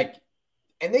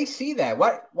they see that.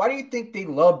 Why do you think they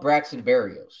love Braxton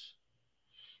Berrios?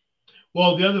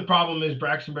 Well, the other problem is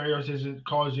Braxton Berrios isn't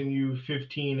causing you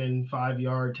 15 and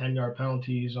 5-yard, 10-yard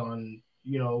penalties on,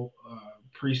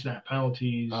 pre-snap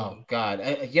penalties. Oh, God.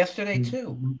 Yesterday,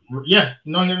 too. Yeah.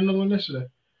 No, he had another one yesterday.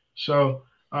 So,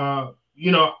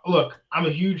 look, I'm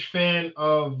a huge fan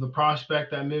of the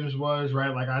prospect that Mims was,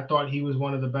 right? Like, I thought he was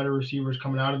one of the better receivers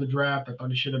coming out of the draft. I thought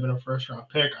he should have been a first-round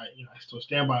pick. I still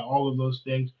stand by all of those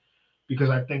things because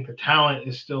I think the talent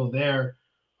is still there.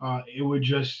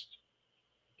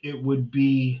 It would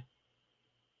be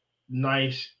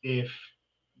nice if,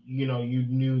 you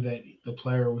knew that the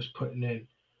player was putting in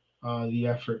the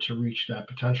effort to reach that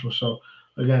potential. So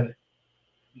again,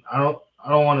 don't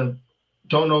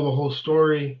know the whole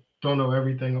story, don't know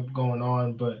everything going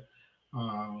on, but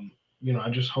I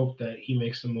just hope that he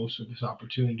makes the most of this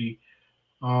opportunity.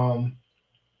 Let's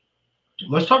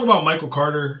talk about Michael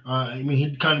Carter.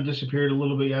 He kind of disappeared a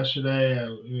little bit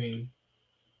yesterday.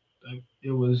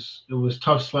 It was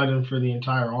tough sledding for the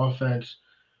entire offense.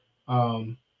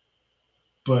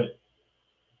 But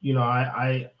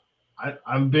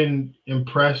I've been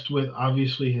impressed with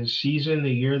obviously his season,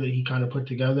 the year that he kind of put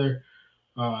together.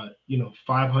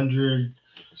 500,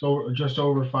 so just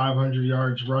over 500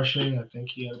 yards rushing. I think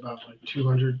he had about like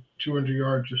 200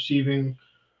 yards receiving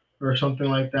or something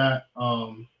like that.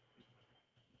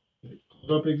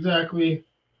 Up exactly.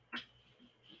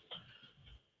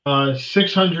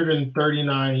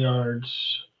 639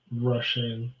 yards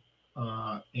rushing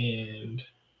and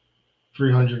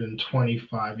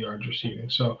 325 yards receiving.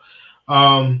 So,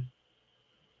 don't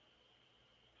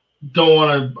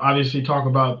want to obviously talk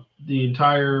about the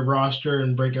entire roster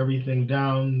and break everything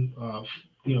down,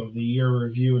 the year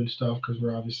review and stuff, because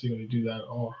we're obviously going to do that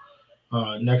all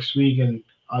next week and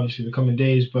obviously the coming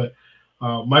days. But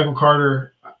Michael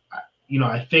Carter,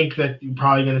 I think that you're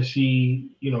probably going to see,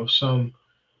 some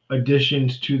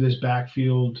additions to this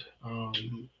backfield.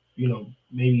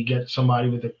 Maybe get somebody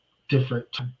with a different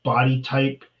body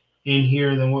type in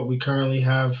here than what we currently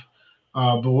have.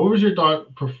 But what was your thought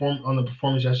on the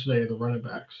performance yesterday of the running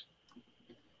backs?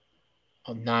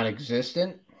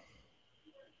 Non-existent.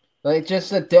 Like, just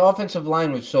that the offensive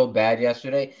line was so bad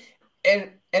yesterday, and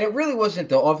it really wasn't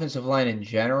the offensive line in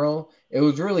general. It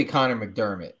was really Connor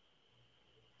McDermott,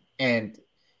 and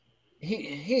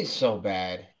he's so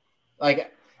bad.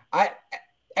 Like,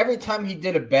 every time he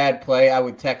did a bad play, I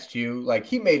would text you. Like,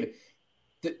 he made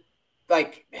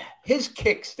his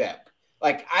kick step.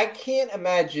 Like, I can't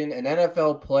imagine an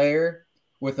NFL player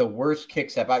with a worse kick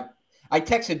step. I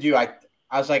texted you. I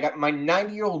was like, my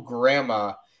 90-year-old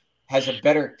grandma has a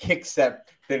better kick step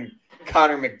than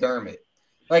Connor McDermott.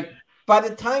 Like, by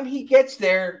the time he gets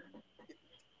there,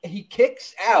 he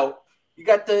kicks out. You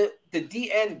got the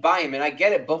D end by him, and I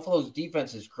get it. Buffalo's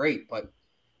defense is great, but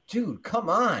dude, come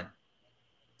on,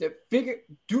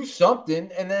 do something,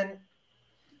 and then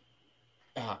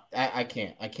I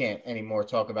can't anymore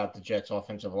talk about the Jets'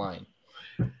 offensive line.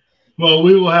 Well,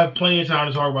 we will have plenty of time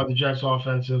to talk about the Jets'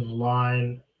 offensive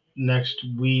line next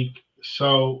week.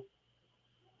 So,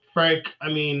 Frank, I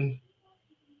mean,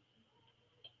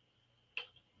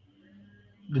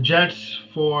 the Jets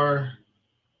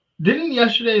didn't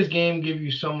yesterday's game give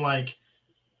you some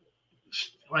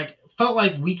felt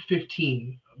like week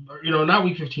 15, not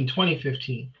week 15,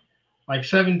 2015, like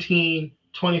 17,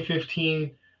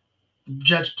 2015,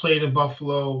 Jets played in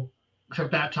Buffalo,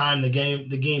 except that time the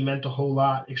game meant a whole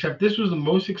lot, except this was the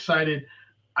most excited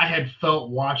I had felt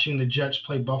watching the Jets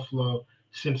play Buffalo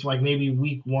since like maybe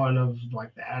week 1 of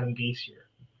like the Adam Gase year.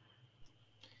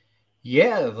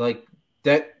 Yeah, like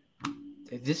that.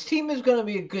 This team is going to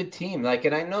be a good team. Like,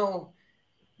 and I know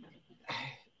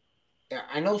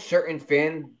certain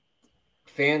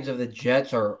fans of the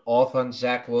Jets are off on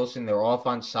Zach Wilson. They're off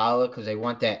on Saleh because they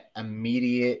want that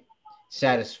immediate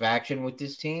satisfaction with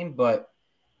this team. But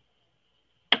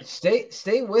stay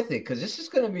with it, because this is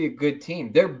going to be a good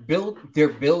team. They're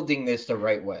building this the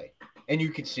right way, and you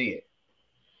can see it.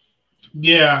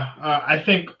 Yeah, I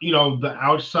think, the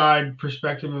outside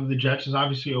perspective of the Jets is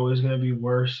obviously always going to be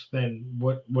worse than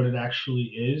what it actually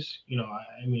is.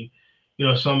 I mean,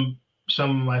 some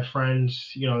of my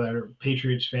friends, that are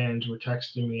Patriots fans were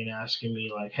texting me and asking me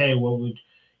like, hey, what would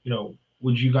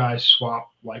you guys swap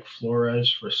like Flores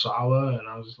for Saleh? And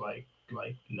I was like,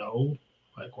 no,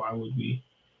 like, why would we?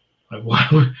 Like,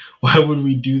 why would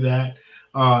we do that?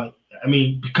 I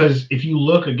mean, because if you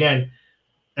look again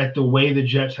at the way the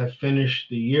Jets have finished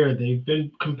the year, they've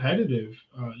been competitive.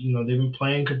 They've been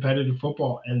playing competitive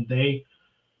football, and they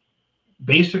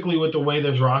basically, with the way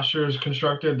this roster is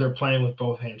constructed, they're playing with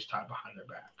both hands tied behind their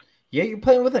back. Yeah, you're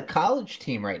playing with a college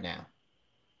team right now.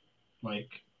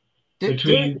 Like, you're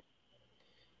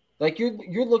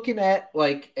looking at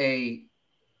like a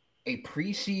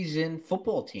preseason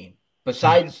football team.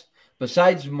 Besides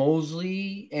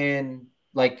Mosley and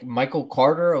like Michael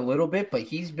Carter a little bit, but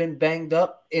he's been banged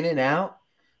up in and out.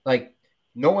 Like,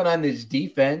 no one on this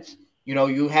defense.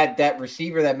 You had that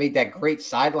receiver that made that great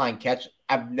sideline catch.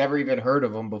 I've never even heard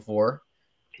of him before.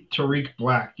 Tarik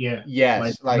Black, yeah.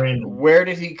 Yes, where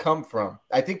did he come from?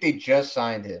 I think they just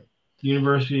signed him.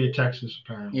 University of Texas,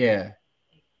 apparently. Yeah.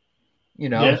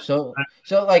 So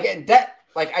like that,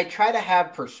 like, I try to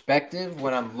have perspective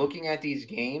when I'm looking at these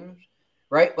games,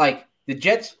 right? Like, the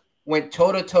Jets went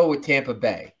toe-to-toe with Tampa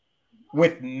Bay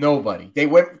with nobody. They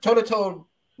went toe-to-toe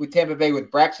with Tampa Bay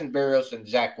with Braxton Berrios and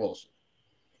Zach Wilson.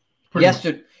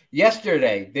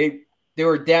 Yesterday, they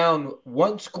were down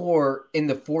 1 score in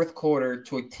the fourth quarter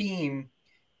to a team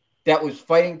that was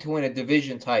fighting to win a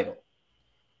division title.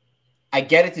 I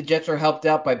get it. The Jets are helped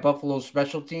out by Buffalo's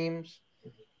special teams.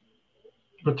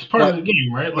 But it's part of the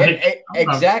game, right?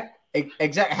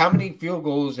 Exactly. How many field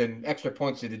goals and extra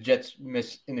points did the Jets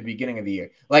miss in the beginning of the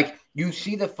year? Like, you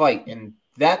see the fight, and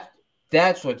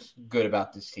that's what's good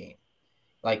about this team.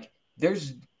 Like,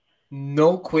 there's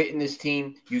no quit in this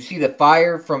team. You see the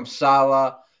fire from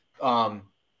Salah,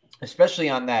 especially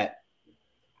on that.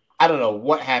 I don't know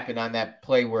what happened on that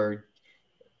play where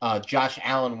Josh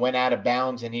Allen went out of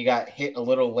bounds and he got hit a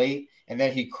little late, and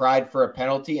then he cried for a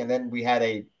penalty, and then we had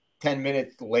a 10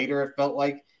 minutes later, it felt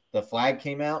like the flag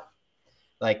came out.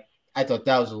 Like, I thought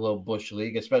that was a little bush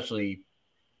league, especially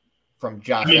from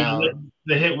Josh Allen.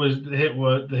 The hit was.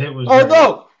 Oh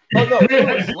no, it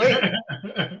was late.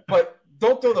 But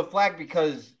don't throw the flag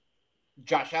because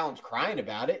Josh Allen's crying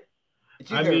about it.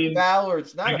 It's either a foul or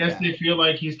it's not. I guess they feel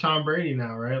like he's Tom Brady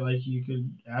now, right? Like you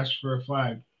could ask for a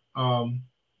flag.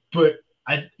 But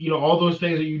all those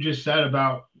things that you just said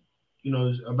about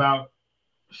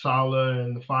Salah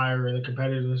and the fire and the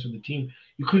competitiveness of the team,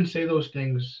 you couldn't say those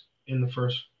things in the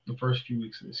first few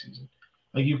weeks of the season.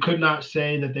 Like, you could not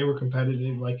say that they were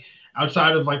competitive. Like,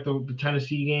 outside of like the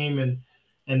Tennessee game and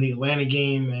the Atlanta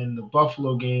game and the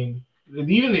Buffalo game,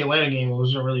 even the Atlanta game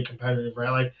wasn't really competitive,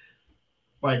 right?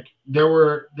 Like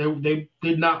they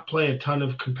did not play a ton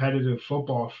of competitive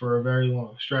football for a very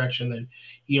long stretch, and then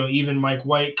even Mike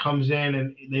White comes in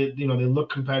and they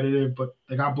look competitive, but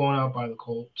they got blown out by the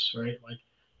Colts, right? Like,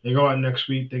 they go out next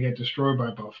week, they get destroyed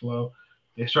by Buffalo.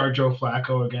 They start Joe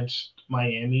Flacco against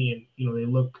Miami, and they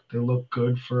look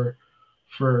good for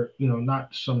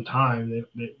not some time.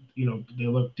 They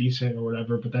look decent or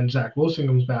whatever, but then Zach Wilson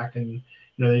comes back and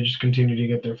they just continue to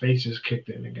get their faces kicked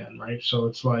in again, right? So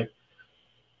it's like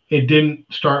it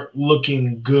didn't start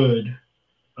looking good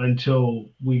until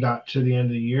we got to the end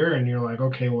of the year, and you're like,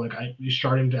 okay, well, like you're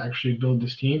starting to actually build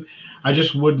this team. I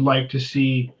just would like to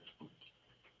see.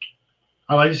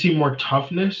 I like to see more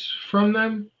toughness from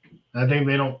them. I think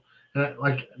they don't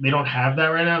have that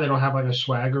right now. They don't have like a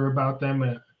swagger about them,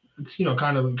 and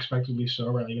kind of expectedly so,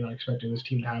 right? Like, you're not expecting this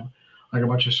team to have like a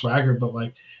bunch of swagger, but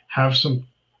like have some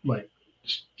like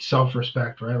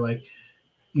self-respect, right? Like,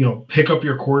 pick up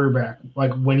your quarterback.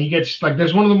 Like, when he gets like,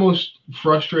 there's one of the most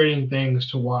frustrating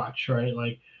things to watch, right?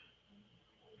 Like,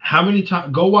 how many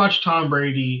times go watch Tom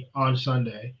Brady on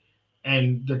Sunday,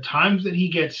 and the times that he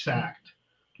gets sacked,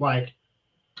 like,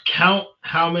 count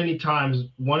how many times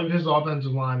one of his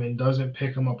offensive linemen doesn't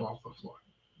pick him up off the floor,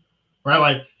 right?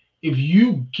 Like, if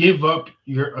you give up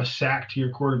a sack to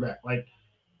your quarterback, like,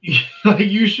 like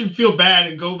you should feel bad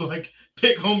and go like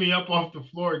pick homie up off the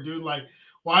floor, dude. Like,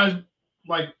 why is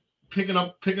like picking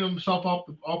himself up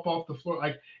off the floor?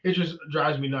 Like, it just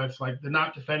drives me nuts. Like, they're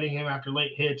not defending him after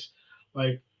late hits.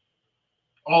 Like,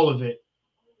 all of it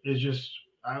is just.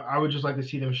 I would just like to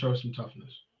see them show some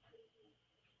toughness.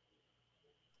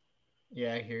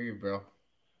 Yeah, I hear you, bro.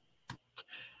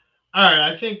 All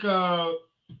right, I think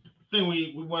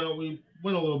we went a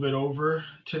little bit over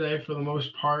today for the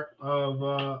most part of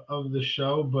the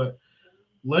show, but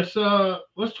let's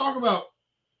talk about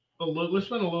let's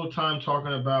spend a little time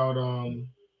talking about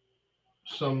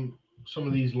some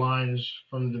of these lines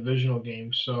from the divisional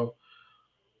games. So,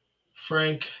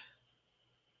 Frank,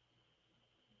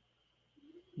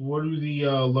 what do the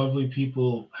lovely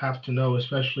people have to know,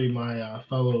 especially my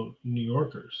fellow New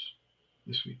Yorkers,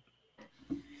 this week?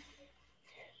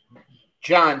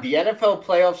 John, the NFL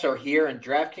playoffs are here, and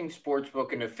DraftKings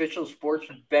Sportsbook, an official sports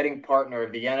betting partner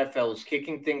of the NFL, is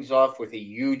kicking things off with a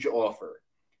huge offer.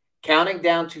 Counting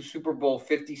down to Super Bowl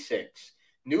 56,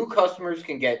 new customers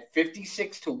can get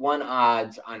 56-1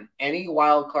 odds on any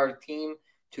wildcard team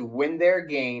to win their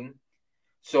game.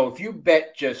 So if you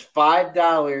bet just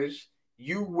 $5,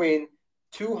 you win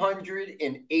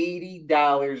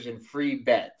 $280 in free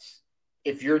bets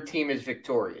if your team is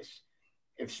victorious.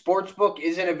 If Sportsbook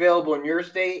isn't available in your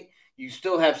state, you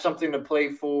still have something to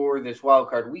play for this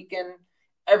wildcard weekend.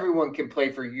 Everyone can play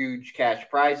for huge cash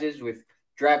prizes with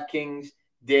DraftKings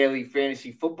Daily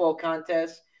Fantasy Football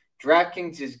Contest.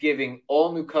 DraftKings is giving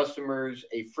all new customers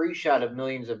a free shot of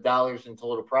millions of dollars in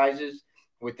total prizes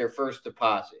with their first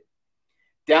deposit.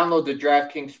 Download the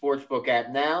DraftKings Sportsbook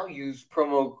app now. Use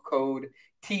promo code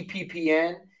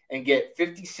TPPN and get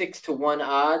 56-1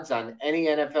 odds on any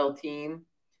NFL team.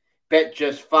 Bet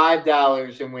just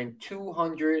 $5 and win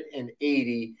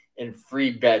 $280 in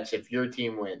free bets if your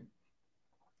team wins.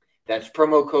 That's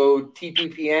promo code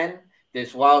TPPN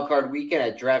this wildcard weekend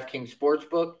at DraftKings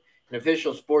Sportsbook, an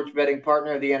official sports betting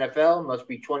partner of the NFL. Must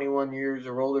be 21 years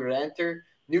or older to enter.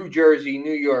 New Jersey,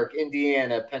 New York,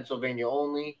 Indiana, Pennsylvania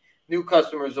only. New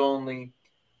customers only.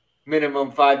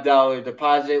 Minimum $5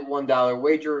 deposit, $1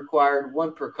 wager required,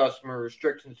 one per customer.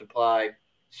 Restrictions apply.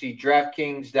 See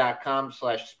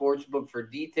DraftKings.com/sportsbook for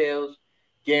details.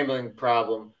 gambling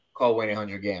problem, call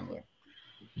 1-800-GAMBLER.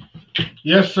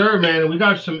 Yes, sir, man. We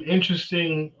got some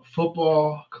interesting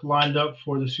football lined up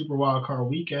for the Super Wildcard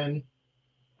weekend.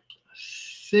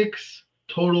 6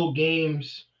 total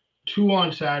games, 2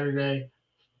 on Saturday,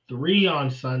 3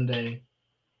 on Sunday.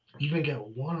 You even get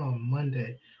 1 on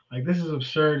Monday. Like, this is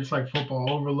absurd. It's like football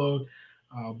overload.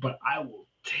 But I will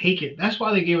take it. That's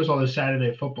why they gave us all this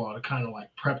Saturday football, to kind of like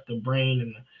prep the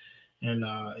brain and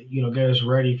get us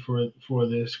ready for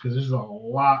this, because this is a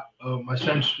lot of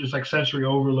it's like sensory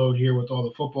overload here with all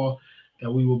the football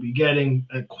that we will be getting,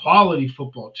 and quality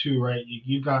football too, right?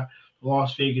 You've got the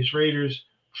Las Vegas Raiders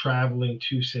traveling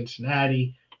to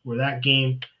Cincinnati, where that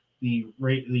game the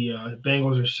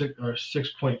Bengals are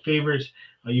 6-point favorites.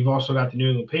 You've also got the New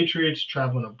England Patriots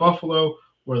traveling to Buffalo,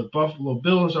 where the Buffalo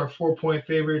Bills are 4-point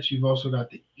favorites. You've also got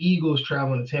the Eagles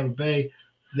traveling to Tampa Bay.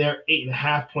 They're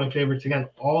 8.5-point favorites. Again,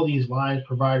 all these lines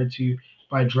provided to you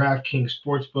by DraftKings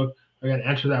Sportsbook. Again,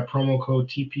 enter that promo code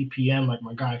TPPN, like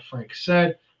my guy Frank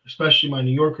said, especially my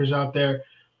New Yorkers out there.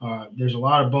 There's a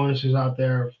lot of bonuses out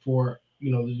there for, the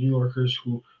New Yorkers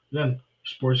who, again, online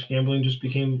sports gambling just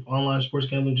became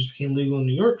legal in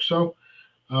New York. So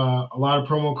a lot of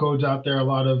promo codes out there, a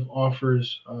lot of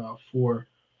offers for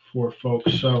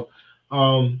folks. So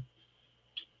the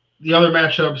other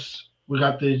matchups, we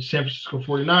got the San Francisco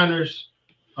 49ers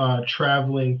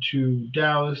traveling to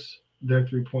Dallas. They're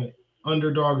 3-point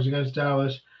underdogs against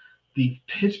Dallas. The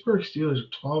Pittsburgh Steelers are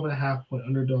 12.5-point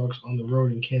underdogs on the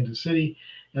road in Kansas City.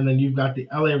 And then you've got the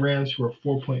LA Rams, who are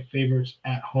 4-point favorites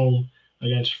at home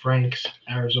against Frank's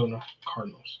Arizona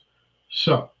Cardinals.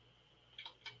 So,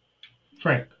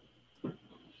 Frank,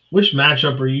 which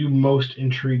matchup are you most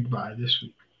intrigued by this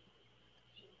week?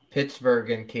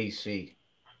 Pittsburgh and KC.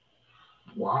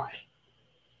 Why?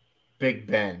 Big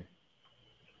Ben.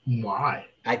 Why?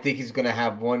 I think he's going to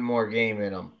have one more game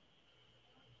in him.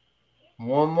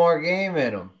 One more game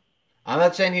in him. I'm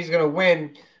not saying he's going to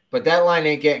win, but that line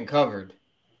ain't getting covered.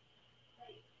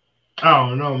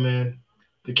 Oh, no, man.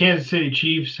 The Kansas City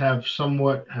Chiefs have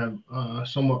somewhat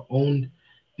owned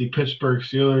the Pittsburgh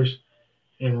Steelers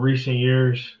in recent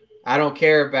years. I don't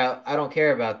care about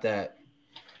that.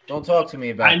 Don't talk to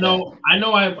me about that. I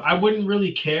know I wouldn't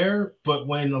really care, but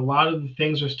when a lot of the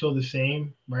things are still the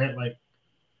same, right? Like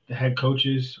the head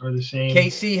coaches are the same.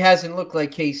 KC hasn't looked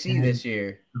like KC this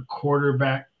year. The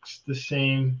quarterback's the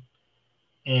same,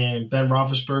 and Ben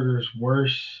Roethlisberger is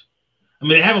worse. I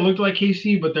mean, they haven't looked like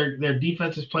KC, but their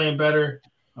defense is playing better.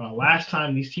 Last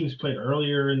time these teams played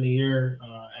earlier in the year,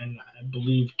 and I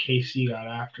believe KC got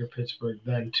after Pittsburgh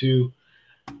then too.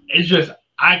 It's just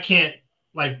I can't.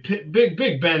 Like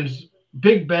Big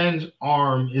Ben's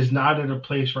arm is not at a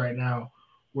place right now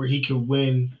where he could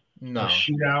win a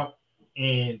shootout,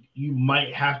 and you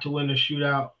might have to win a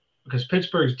shootout because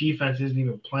Pittsburgh's defense isn't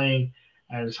even playing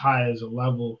at as high as a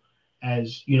level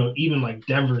as even like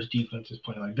Denver's defense is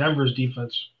playing. Like Denver's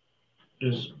defense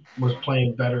is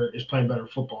playing better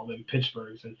football than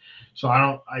Pittsburgh's, and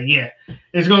so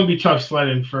it's going to be tough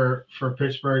sledding for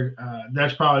Pittsburgh.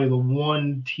 That's probably the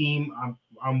one team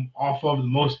I'm off of the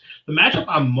most. The matchup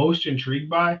I'm most intrigued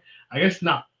by, I guess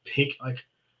not pick, like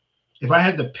if I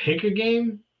had to pick a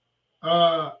game,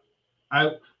 I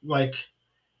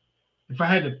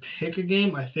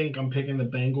think I'm picking the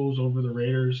Bengals over the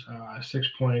Raiders. 6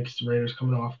 points. The Raiders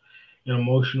coming off an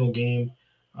emotional game.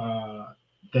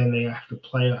 Then they have to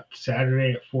play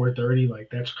Saturday at 4:30. Like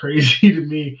that's crazy to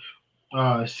me.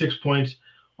 6 points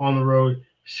on the road,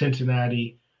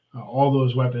 Cincinnati. All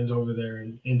those weapons over there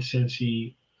in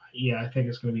Cincy. Yeah, I think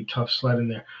it's going to be tough sledding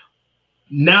there.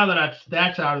 Now that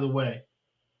that's out of the way,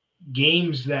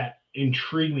 games that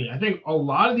intrigue me. I think a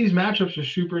lot of these matchups are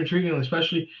super intriguing,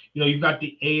 especially, you've got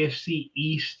the AFC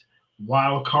East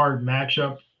wild card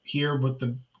matchup here with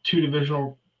the two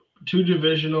divisional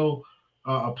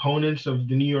opponents of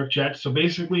the New York Jets. So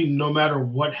basically, no matter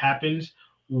what happens,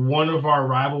 one of our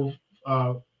rival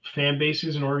fan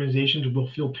bases and organizations will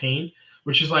feel pain,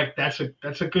 which is like that's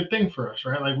a good thing for us,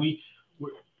 right? Like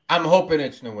I'm hoping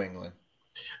it's New England.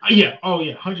 Yeah. Oh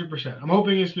yeah, 100%. I'm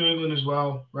hoping it's New England as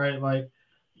well, right? Like,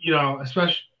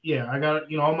 especially I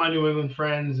got all my New England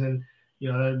friends, and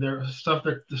there's the stuff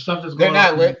that's going They're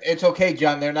not. on. It's okay,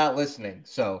 John. They're not listening.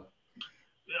 So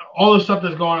all the stuff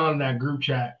that's going on in that group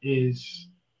chat is.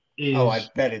 Oh, I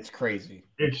bet it's crazy.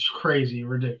 It's crazy,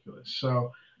 ridiculous.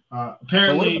 So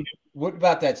apparently. What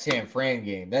about that San Fran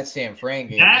game? That San Fran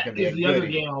game is the other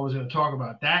game I was going to talk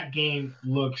about. That game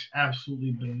looks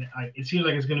absolutely it seems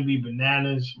like it's going to be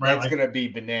bananas. Right? That's going to be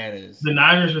bananas. The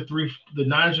Niners are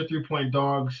 3-point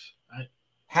dogs.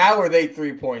 How are they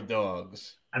 3-point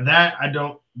dogs? And that I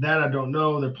don't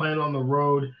know. They're playing on the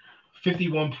road.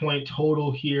 51-point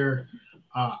total here.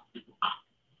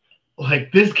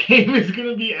 Like, this game is going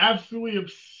to be absolutely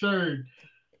absurd.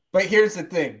 But here's the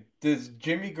thing. Does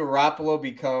Jimmy Garoppolo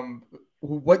become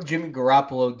what Jimmy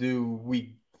Garoppolo do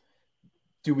we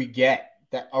get?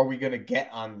 That are we going to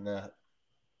get on the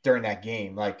during that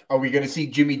game? Like, are we going to see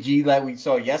Jimmy G like we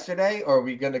saw yesterday, or are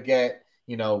we going to get,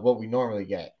 what we normally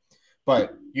get?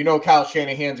 But Kyle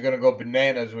Shanahan's going to go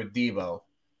bananas with Deebo.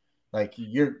 Like,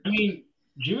 Jimmy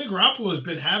Garoppolo has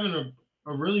been having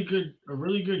a really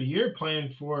good year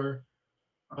playing for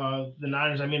the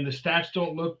Niners. I mean, the stats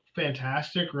don't look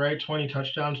fantastic, right? 20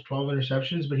 touchdowns, 12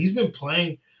 interceptions, but he's been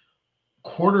playing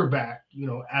quarterback,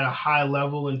 at a high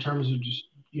level in terms of just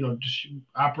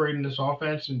operating this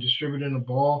offense and distributing the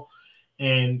ball.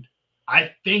 And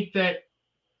I think that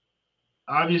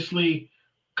obviously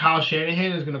Kyle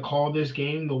Shanahan is going to call this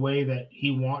game the way that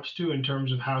he wants to in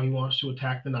terms of how he wants to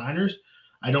attack the Niners.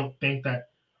 I don't think that,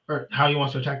 or how he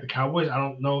wants to attack the Cowboys. I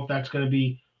don't know if that's going to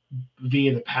be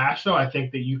via the pass, though. I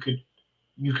think that you could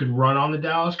run on the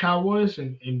Dallas Cowboys,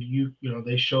 and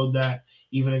they showed that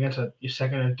even against a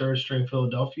second and third string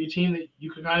Philadelphia team that you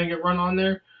could kind of get run on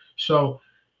there. So,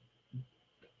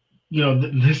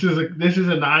 this is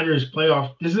a Niners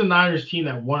playoff. This is a Niners team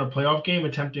that won a playoff game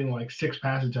attempting like 6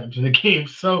 pass attempts in the game.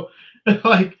 So,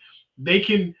 like, they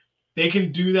can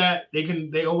do that.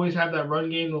 They always have that run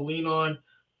game to lean on.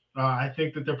 I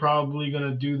think that they're probably going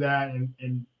to do that,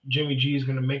 and Jimmy G is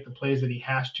going to make the plays that he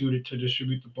has to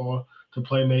distribute the ball to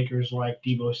playmakers like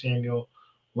Deebo Samuel,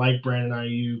 like Brandon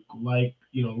Ayuk, like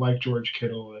George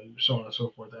Kittle, and so on and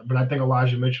so forth. But I think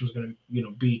Elijah Mitchell is going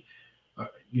to, be,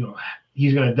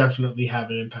 he's going to definitely have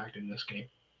an impact in this game.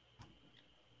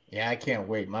 Yeah, I can't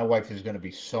wait. My wife is going to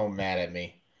be so mad at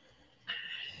me.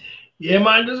 Yeah,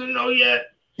 mine doesn't know yet.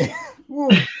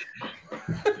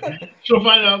 She'll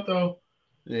find out though.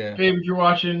 Yeah. Babe, if you're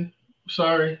watching,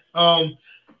 sorry. But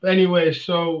anyway,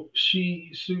 so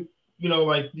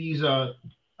like these I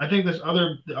think the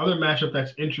other matchup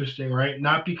that's interesting, right?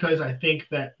 Not because I think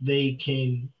that they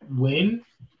can win,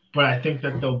 but I think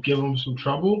that they'll give them some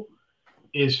trouble,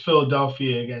 is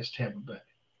Philadelphia against Tampa Bay.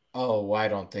 Oh, I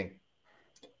don't think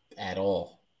at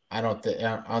all. I don't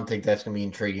think that's going to be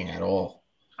intriguing at all.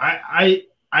 I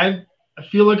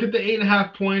feel like at the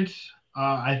 8.5 points,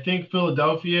 I think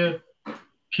Philadelphia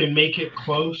can make it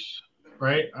close,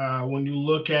 right? When you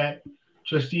look at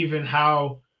just even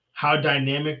how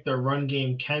dynamic their run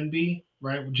game can be,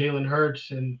 right? With Jalen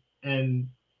Hurts and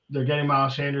they're getting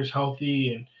Miles Sanders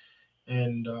healthy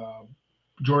and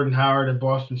Jordan Howard and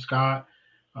Boston Scott.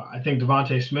 I think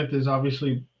Devontae Smith is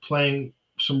obviously playing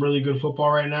some really good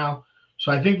football right now.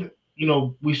 So I think,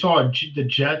 we saw the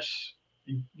Jets,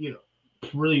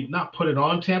 really not put it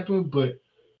on Tampa, but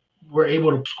were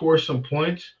able to score some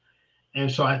points. And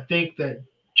so I think that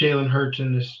Jalen Hurts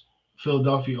in this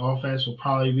Philadelphia offense will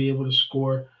probably be able to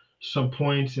score some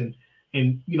points and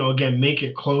again, make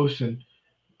it close and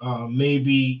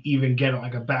maybe even get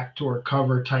like a backdoor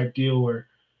cover type deal where,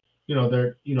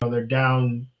 they're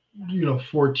down,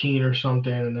 14 or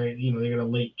something, and they get a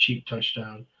late cheap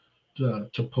touchdown to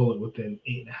pull it within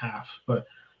 8.5. But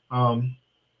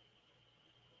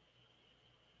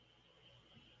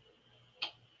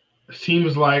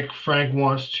seems like Frank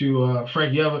wants to.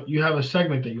 Frank, you have a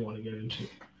segment that you want to get into.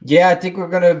 Yeah, I think we're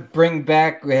gonna bring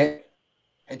back.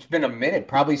 It's been a minute,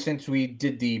 probably since we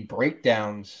did the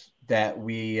breakdowns that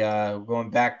we going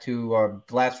back to our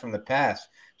blast from the past.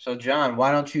 So, John,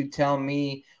 why don't you tell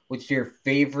me what's your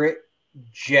favorite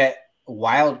Jet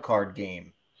wild card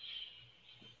game?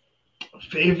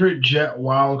 Favorite Jet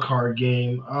wild card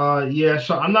game? Yeah.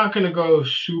 So I'm not gonna go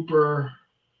super.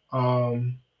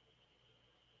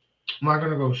 I'm not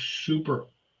going to go super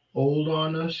old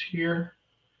on us here.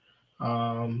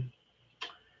 My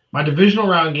divisional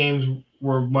round games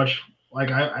were much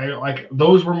I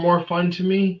those were more fun to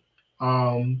me.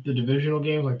 The divisional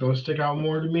games, like those stick out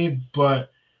more to me.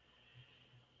 But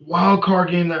wild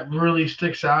card game that really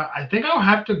sticks out, I think I'll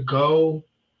have to go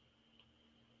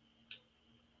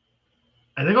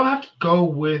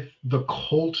with the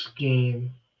Colts game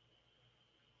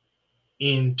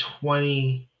in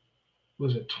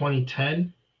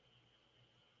 2010?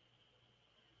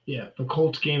 Yeah, the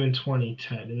Colts game in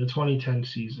 2010, in the 2010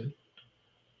 season.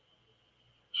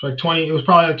 So it was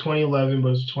probably like 2011, but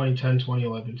it was the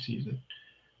 2010-2011 season.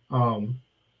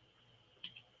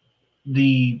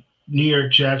 The New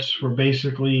York Jets were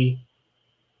basically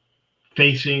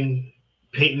facing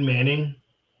Peyton Manning,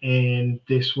 and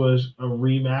this was a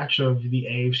rematch of the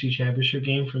AFC Championship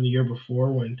game from the year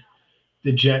before when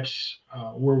the Jets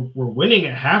were winning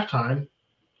at halftime,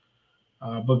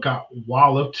 but got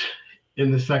walloped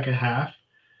in the second half.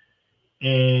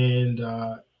 And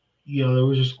there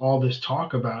was just all this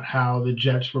talk about how the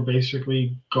Jets were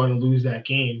basically going to lose that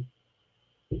game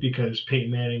because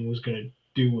Peyton Manning was going to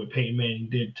do what Peyton Manning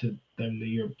did to them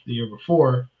the year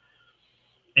before.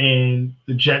 And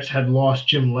the Jets had lost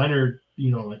Jim Leonard,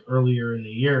 like earlier in the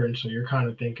year, and so you're kind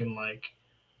of thinking like,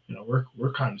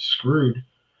 we're kind of screwed.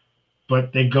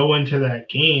 But they go into that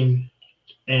game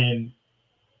and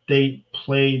they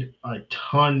played a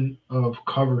ton of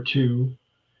cover two,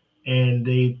 and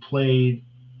they played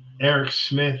Eric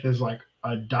Smith as like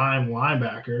a dime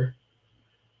linebacker,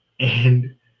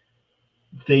 and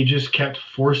they just kept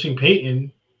forcing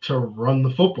Peyton to run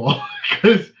the football.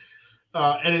 Because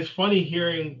and it's funny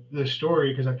hearing the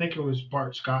story because I think it was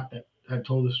Bart Scott that had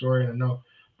told the story, and I know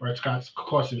Bart Scott's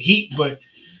caused some heat, but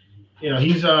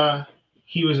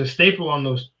he was a staple on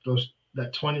those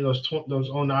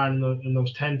 09 and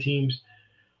those 10 teams.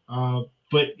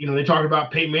 But they talk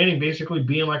about Peyton Manning basically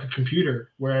being like a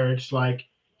computer, where it's like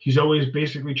he's always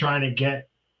basically trying to get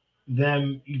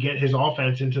his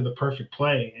offense into the perfect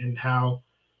play, and how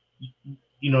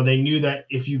they knew that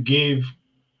if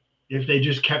they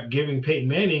just kept giving Peyton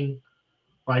Manning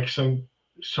like some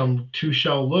two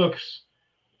shell looks,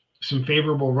 some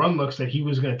favorable run looks, that he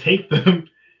was going to take them.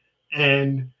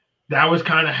 And that was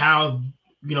kind of how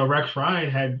Rex Ryan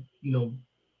had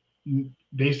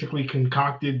basically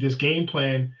concocted this game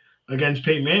plan against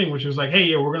Peyton Manning, which was like, hey,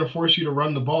 yeah, we're going to force you to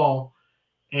run the ball,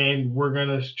 and we're going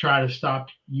to try to stop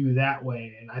you that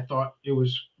way. And I thought it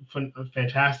was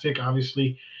fantastic.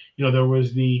 Obviously, there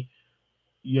was the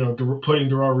putting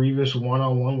Darrelle Revis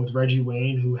one-on-one with Reggie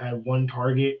Wayne, who had one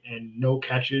target and no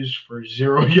catches for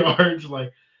 0 yards.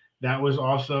 Like, that was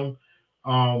awesome.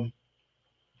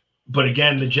 But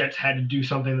again, the Jets had to do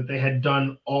something that they had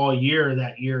done all year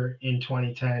that year in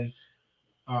 2010,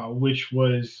 which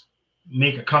was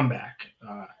make a comeback.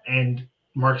 And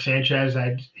Mark Sanchez,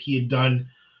 he had done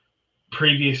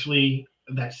previously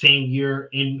that same year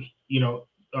in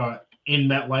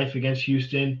MetLife against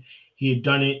Houston. He had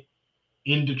done it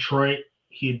in Detroit.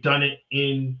 He had done it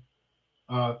in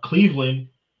Cleveland.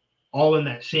 All in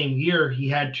that same year. He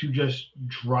had to just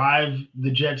drive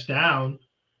the Jets down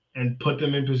and put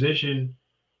them in position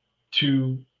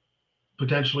to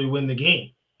potentially win the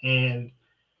game. And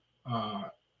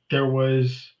there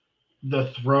was the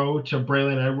throw to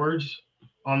Braylon Edwards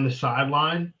on the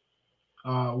sideline,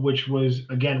 which was,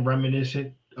 again,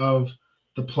 reminiscent of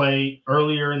the play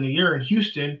earlier in the year in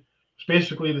Houston. It's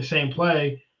basically the same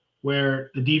play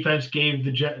where the defense gave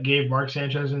Mark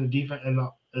Sanchez and the defense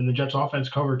and the Jets offense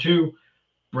cover two.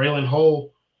 Braylon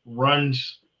Hull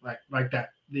runs like that,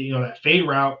 that fade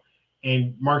route,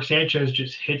 and Mark Sanchez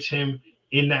just hits him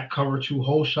in that cover two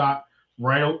hole shot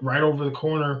right over the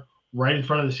corner, right in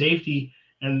front of the safety,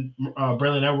 and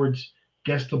Braylon Edwards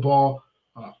gets the ball,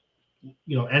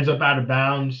 ends up out of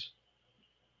bounds.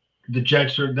 The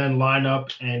Jets are then line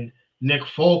up, and Nick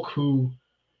Folk, who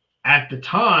at the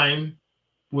time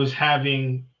was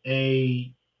having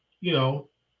a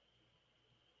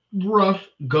rough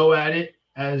go at it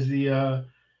as the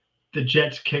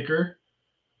Jets kicker,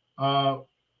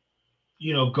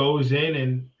 goes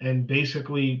in and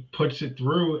basically puts it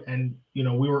through. And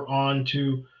we were on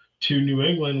to New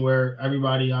England, where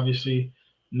everybody obviously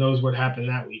knows what happened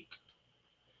that week.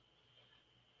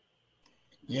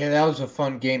 Yeah, that was a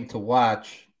fun game to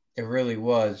watch. It really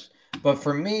was. But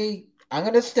for me, I'm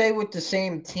going to stay with the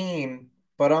same team,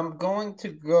 but I'm going to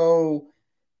go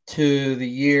to the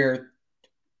year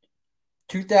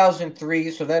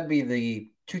 2003. So that'd be the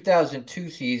 2002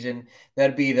 season.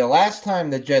 That'd be the last time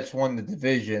the Jets won the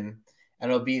division,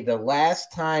 and it'll be the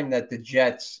last time that the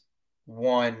Jets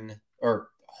won or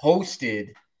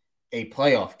hosted a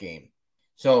playoff game.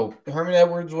 So Herman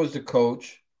Edwards was the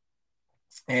coach,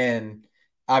 and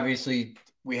obviously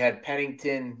we had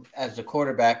Pennington as the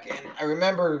quarterback. And I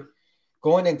remember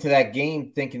going into that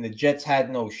game thinking the Jets had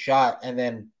no shot, and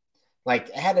then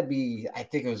it had to be, I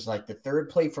think it was like the third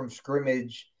play from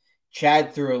scrimmage,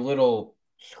 Chad threw a little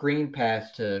screen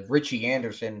pass to Richie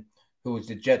Anderson, who was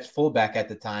the Jets fullback at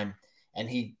the time, and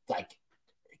he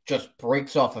just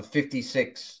breaks off a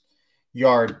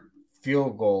 56-yard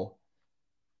field goal,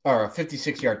 or a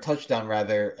 56-yard touchdown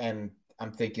rather. And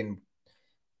I'm thinking,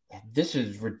 this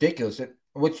is ridiculous.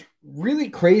 What's really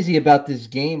crazy about this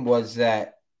game was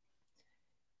that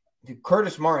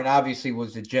Curtis Martin obviously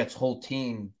was the Jets' whole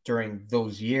team during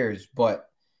those years, but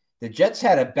the Jets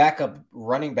had a backup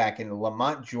running back in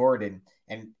Lamont Jordan,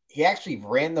 and he actually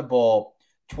ran the ball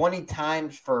 20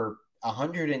 times for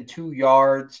 102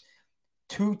 yards,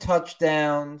 2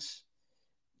 touchdowns,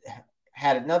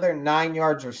 had another 9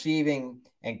 yards receiving,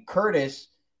 and Curtis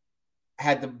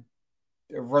had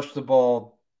rushed the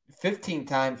ball 15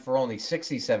 times for only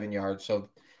 67 yards. So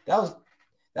that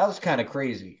was kind of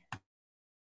crazy.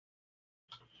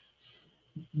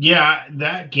 Yeah,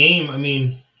 that game, I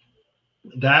mean,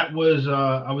 that was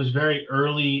I was very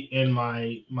early in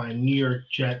my New York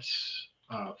Jets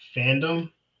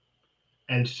fandom,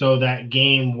 and so that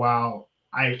game, while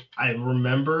I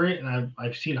remember it and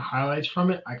I've seen highlights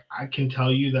from it, I can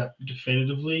tell you that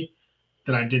definitively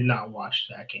that I did not watch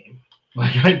that game.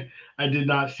 Like I did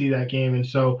not see that game, and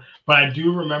so but I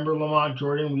do remember Lamont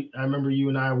Jordan. I remember you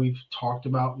and we've talked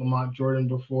about Lamont Jordan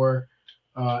before,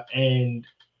 and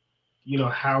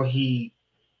how he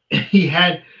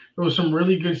had there was some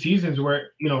really good seasons where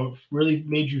really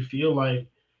made you feel like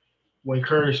when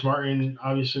Curtis Martin,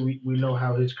 obviously we know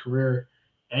how his career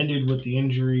ended with the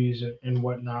injuries and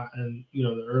whatnot, and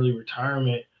the early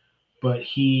retirement, but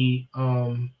he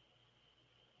would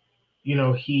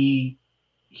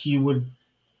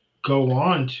go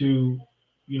on to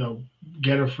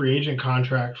get a free agent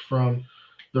contract from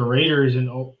the Raiders and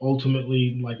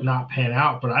ultimately like not pan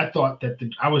out. But I thought that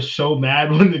I was so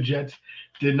mad when the Jets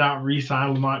did not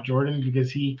re-sign Lamont Jordan because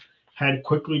he had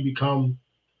quickly become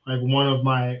like one of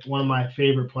my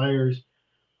favorite players.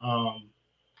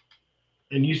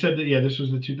 And you said that this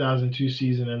was the 2002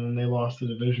 season, and then they lost the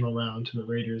divisional round to the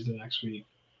Raiders the next week.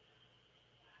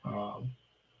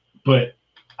 But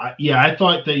I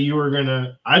thought that you were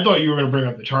gonna bring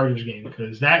up the Chargers game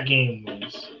because that game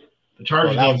was the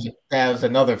Chargers game. That was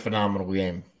another phenomenal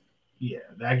game. Yeah,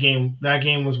 that game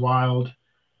was wild.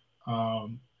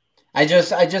 I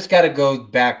just got to go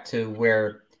back to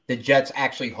where the Jets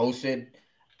actually hosted,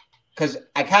 because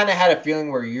I kind of had a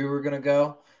feeling where you were gonna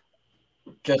go,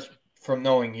 just from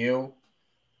knowing you.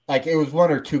 Like, it was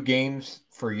one or two games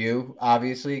for you,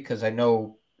 obviously, because I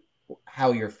know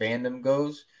how your fandom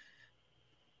goes.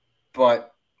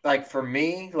 But like for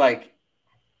me, like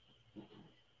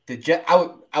the Jet, I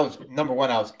was number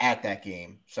one. I was at that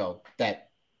game, so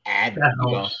that adds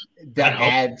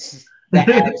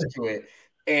to it.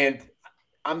 And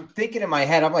I'm thinking in my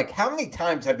head, I'm like, how many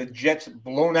times have the Jets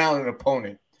blown out an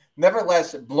opponent?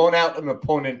 Nevertheless, blown out an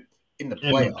opponent in the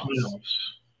playoffs.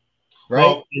 Right?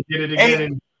 Well, they did it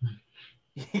again.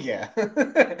 Yeah.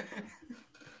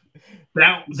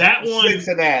 that one.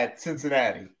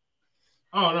 Cincinnati.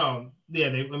 Oh no! Yeah,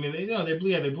 they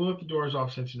blew up the doors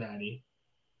off Cincinnati.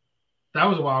 That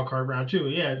was a wild card round too.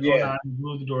 Yeah.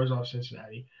 Blew the doors off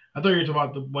Cincinnati. I thought you were talking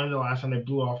about when the last time they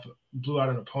blew out an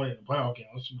opponent in the playoff game.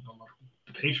 I was talking about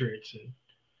the Patriots. They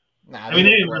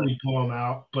didn't really blow them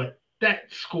out, but that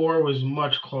score was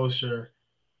much closer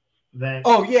than.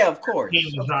 Oh yeah, of course. The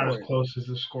game was not as close as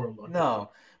the score looked.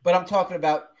 No, but I'm talking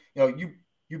about you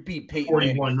beat Peyton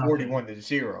Manning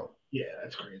 41-0. Yeah,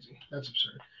 that's crazy. That's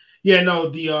absurd. Yeah, no,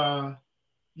 the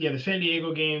San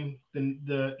Diego game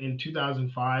in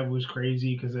 2005 was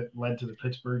crazy because it led to the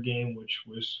Pittsburgh game, which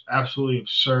was absolutely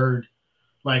absurd.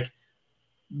 Like,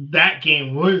 that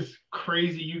game was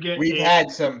crazy. We've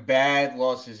had some bad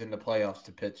losses in the playoffs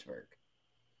to Pittsburgh.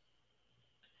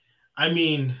 I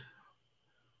mean,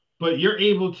 but you're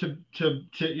able to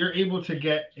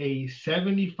get a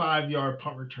 75-yard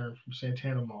punt return from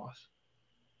Santana Moss,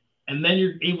 and then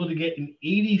you're able to get an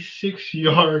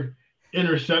 86-yard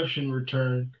interception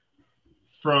return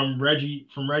from Reggie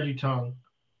Tongue.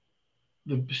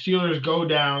 The Steelers go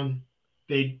down.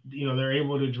 They're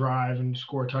able to drive and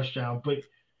score a touchdown. But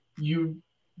the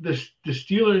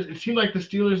Steelers, it seemed like the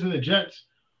Steelers and the Jets.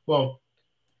 Well,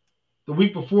 the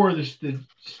week before the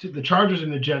Chargers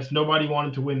and the Jets, nobody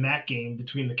wanted to win that game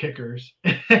between the kickers.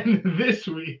 And this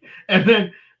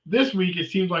week,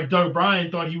 it seems like Doug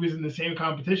Bryan thought he was in the same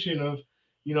competition of,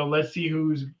 let's see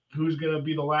who's going to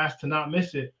be the last to not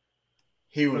miss it.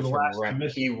 He was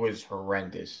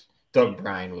horrendous. Doug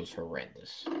Bryan was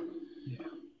horrendous. Yeah.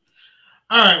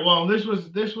 All right. Well, this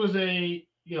was a,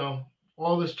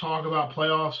 all this talk about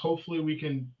playoffs. Hopefully we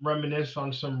can reminisce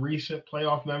on some recent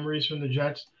playoff memories from the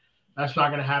Jets. That's not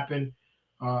going to happen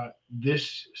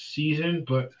this season,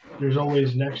 but there's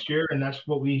always next year, and that's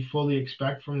what we fully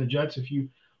expect from the Jets. If you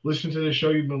listen to the show,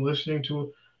 you've been listening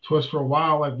to us for a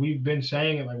while, like we've been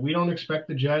saying it, like we don't expect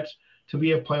the Jets to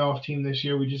be a playoff team this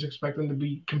year. We just expect them to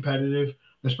be competitive,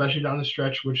 especially down the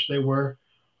stretch, which they were.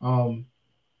 Again,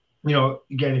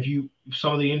 if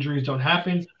some of the injuries don't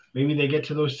happen, maybe they get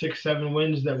to those 6-7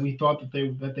 wins that we thought that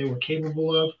they were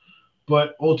capable of.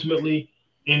 But ultimately,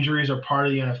 injuries are part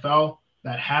of the NFL.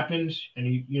 That happens, and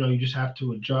you just have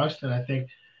to adjust. And I think,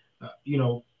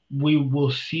 we will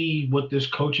see what this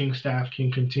coaching staff can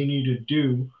continue to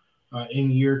do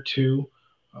in year two,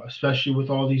 especially with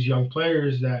all these young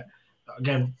players that,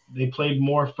 again, they played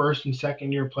more first and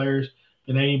second year players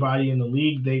than anybody in the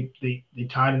league. They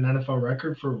tied an NFL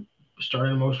record for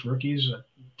starting the most rookies,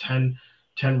 10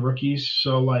 rookies.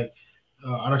 So like,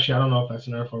 I don't know if that's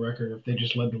an NFL record, if they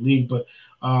just led the league, but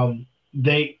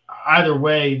they either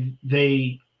way,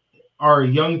 they are a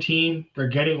young team. They're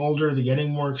getting older. They're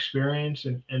getting more experience,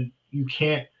 and you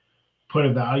can't put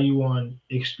a value on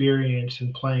experience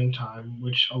and playing time,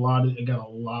 which a lot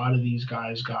of these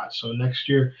guys got. So next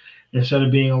year, instead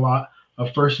of being a lot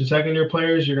of first and second year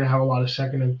players, you're going to have a lot of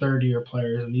second and third year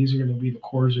players, and these are going to be the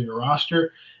cores of your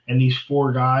roster. And these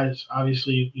 4 guys,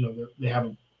 obviously, they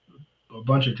have a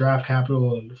bunch of draft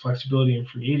capital and flexibility in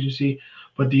free agency,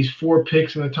 but these 4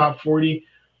 picks in the top 40,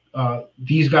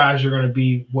 these guys are going to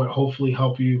be what hopefully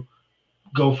help you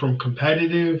go from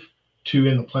competitive to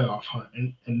in the playoff hunt,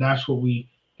 and that's what we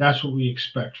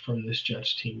expect from this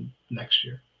Jets team next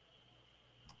year.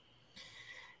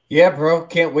 Yeah, bro,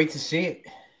 can't wait to see it.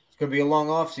 It's gonna be a long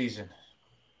off season.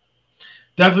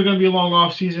 Definitely gonna be a long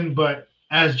off season, but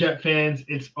as Jet fans,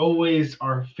 it's always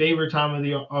our favorite time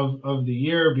of the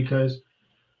year because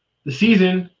the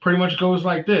season pretty much goes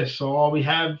like this. So all we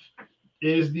have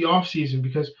is the off season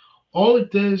because all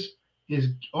it does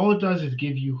is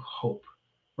give you hope,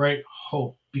 right?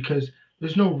 Hope, because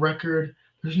there's no record,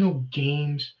 there's no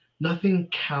games, nothing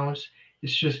counts.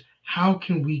 It's just how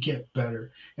can we get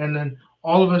better? And then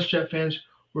all of us Jet fans,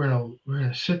 we're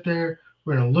gonna sit there,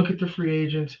 we're gonna look at the free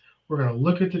agents, we're gonna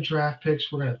look at the draft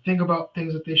picks, we're gonna think about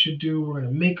things that they should do, we're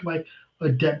gonna make like a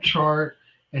depth chart,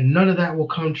 and none of that will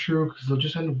come true because they'll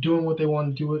just end up doing what they want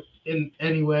to do it in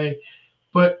anyway.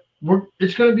 But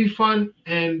it's gonna be fun,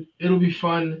 and it'll be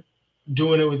fun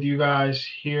doing it with you guys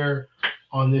here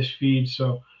on this feed.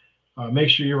 So make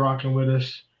sure you're rocking with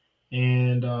us.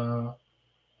 And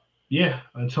yeah,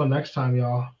 until next time,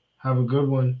 y'all, have a good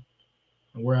one.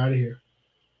 And we're out of here.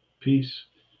 Peace.